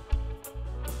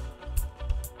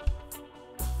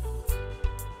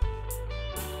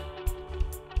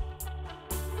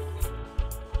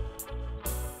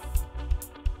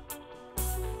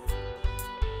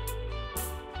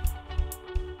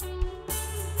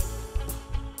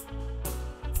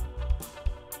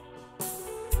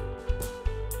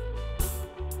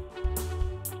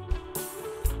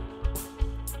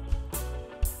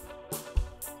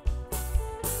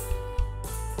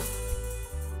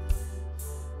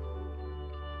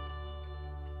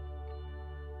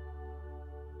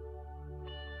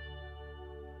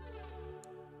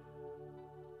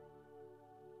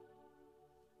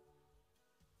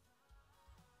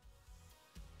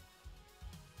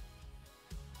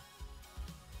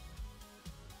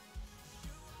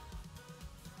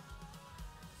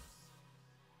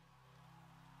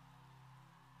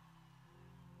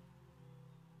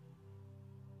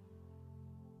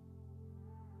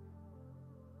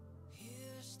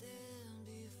 Stand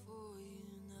before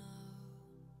you now,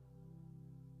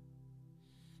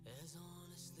 as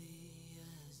honestly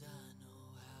as I know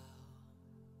how,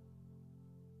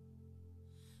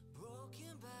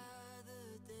 broken by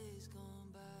the days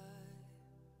gone by,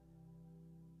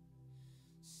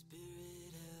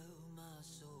 Spirit help my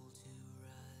soul to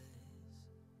rise.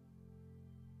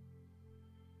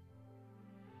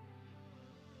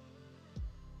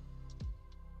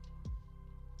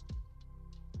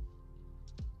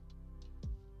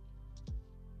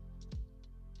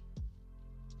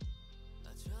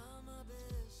 I try my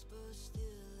best, but still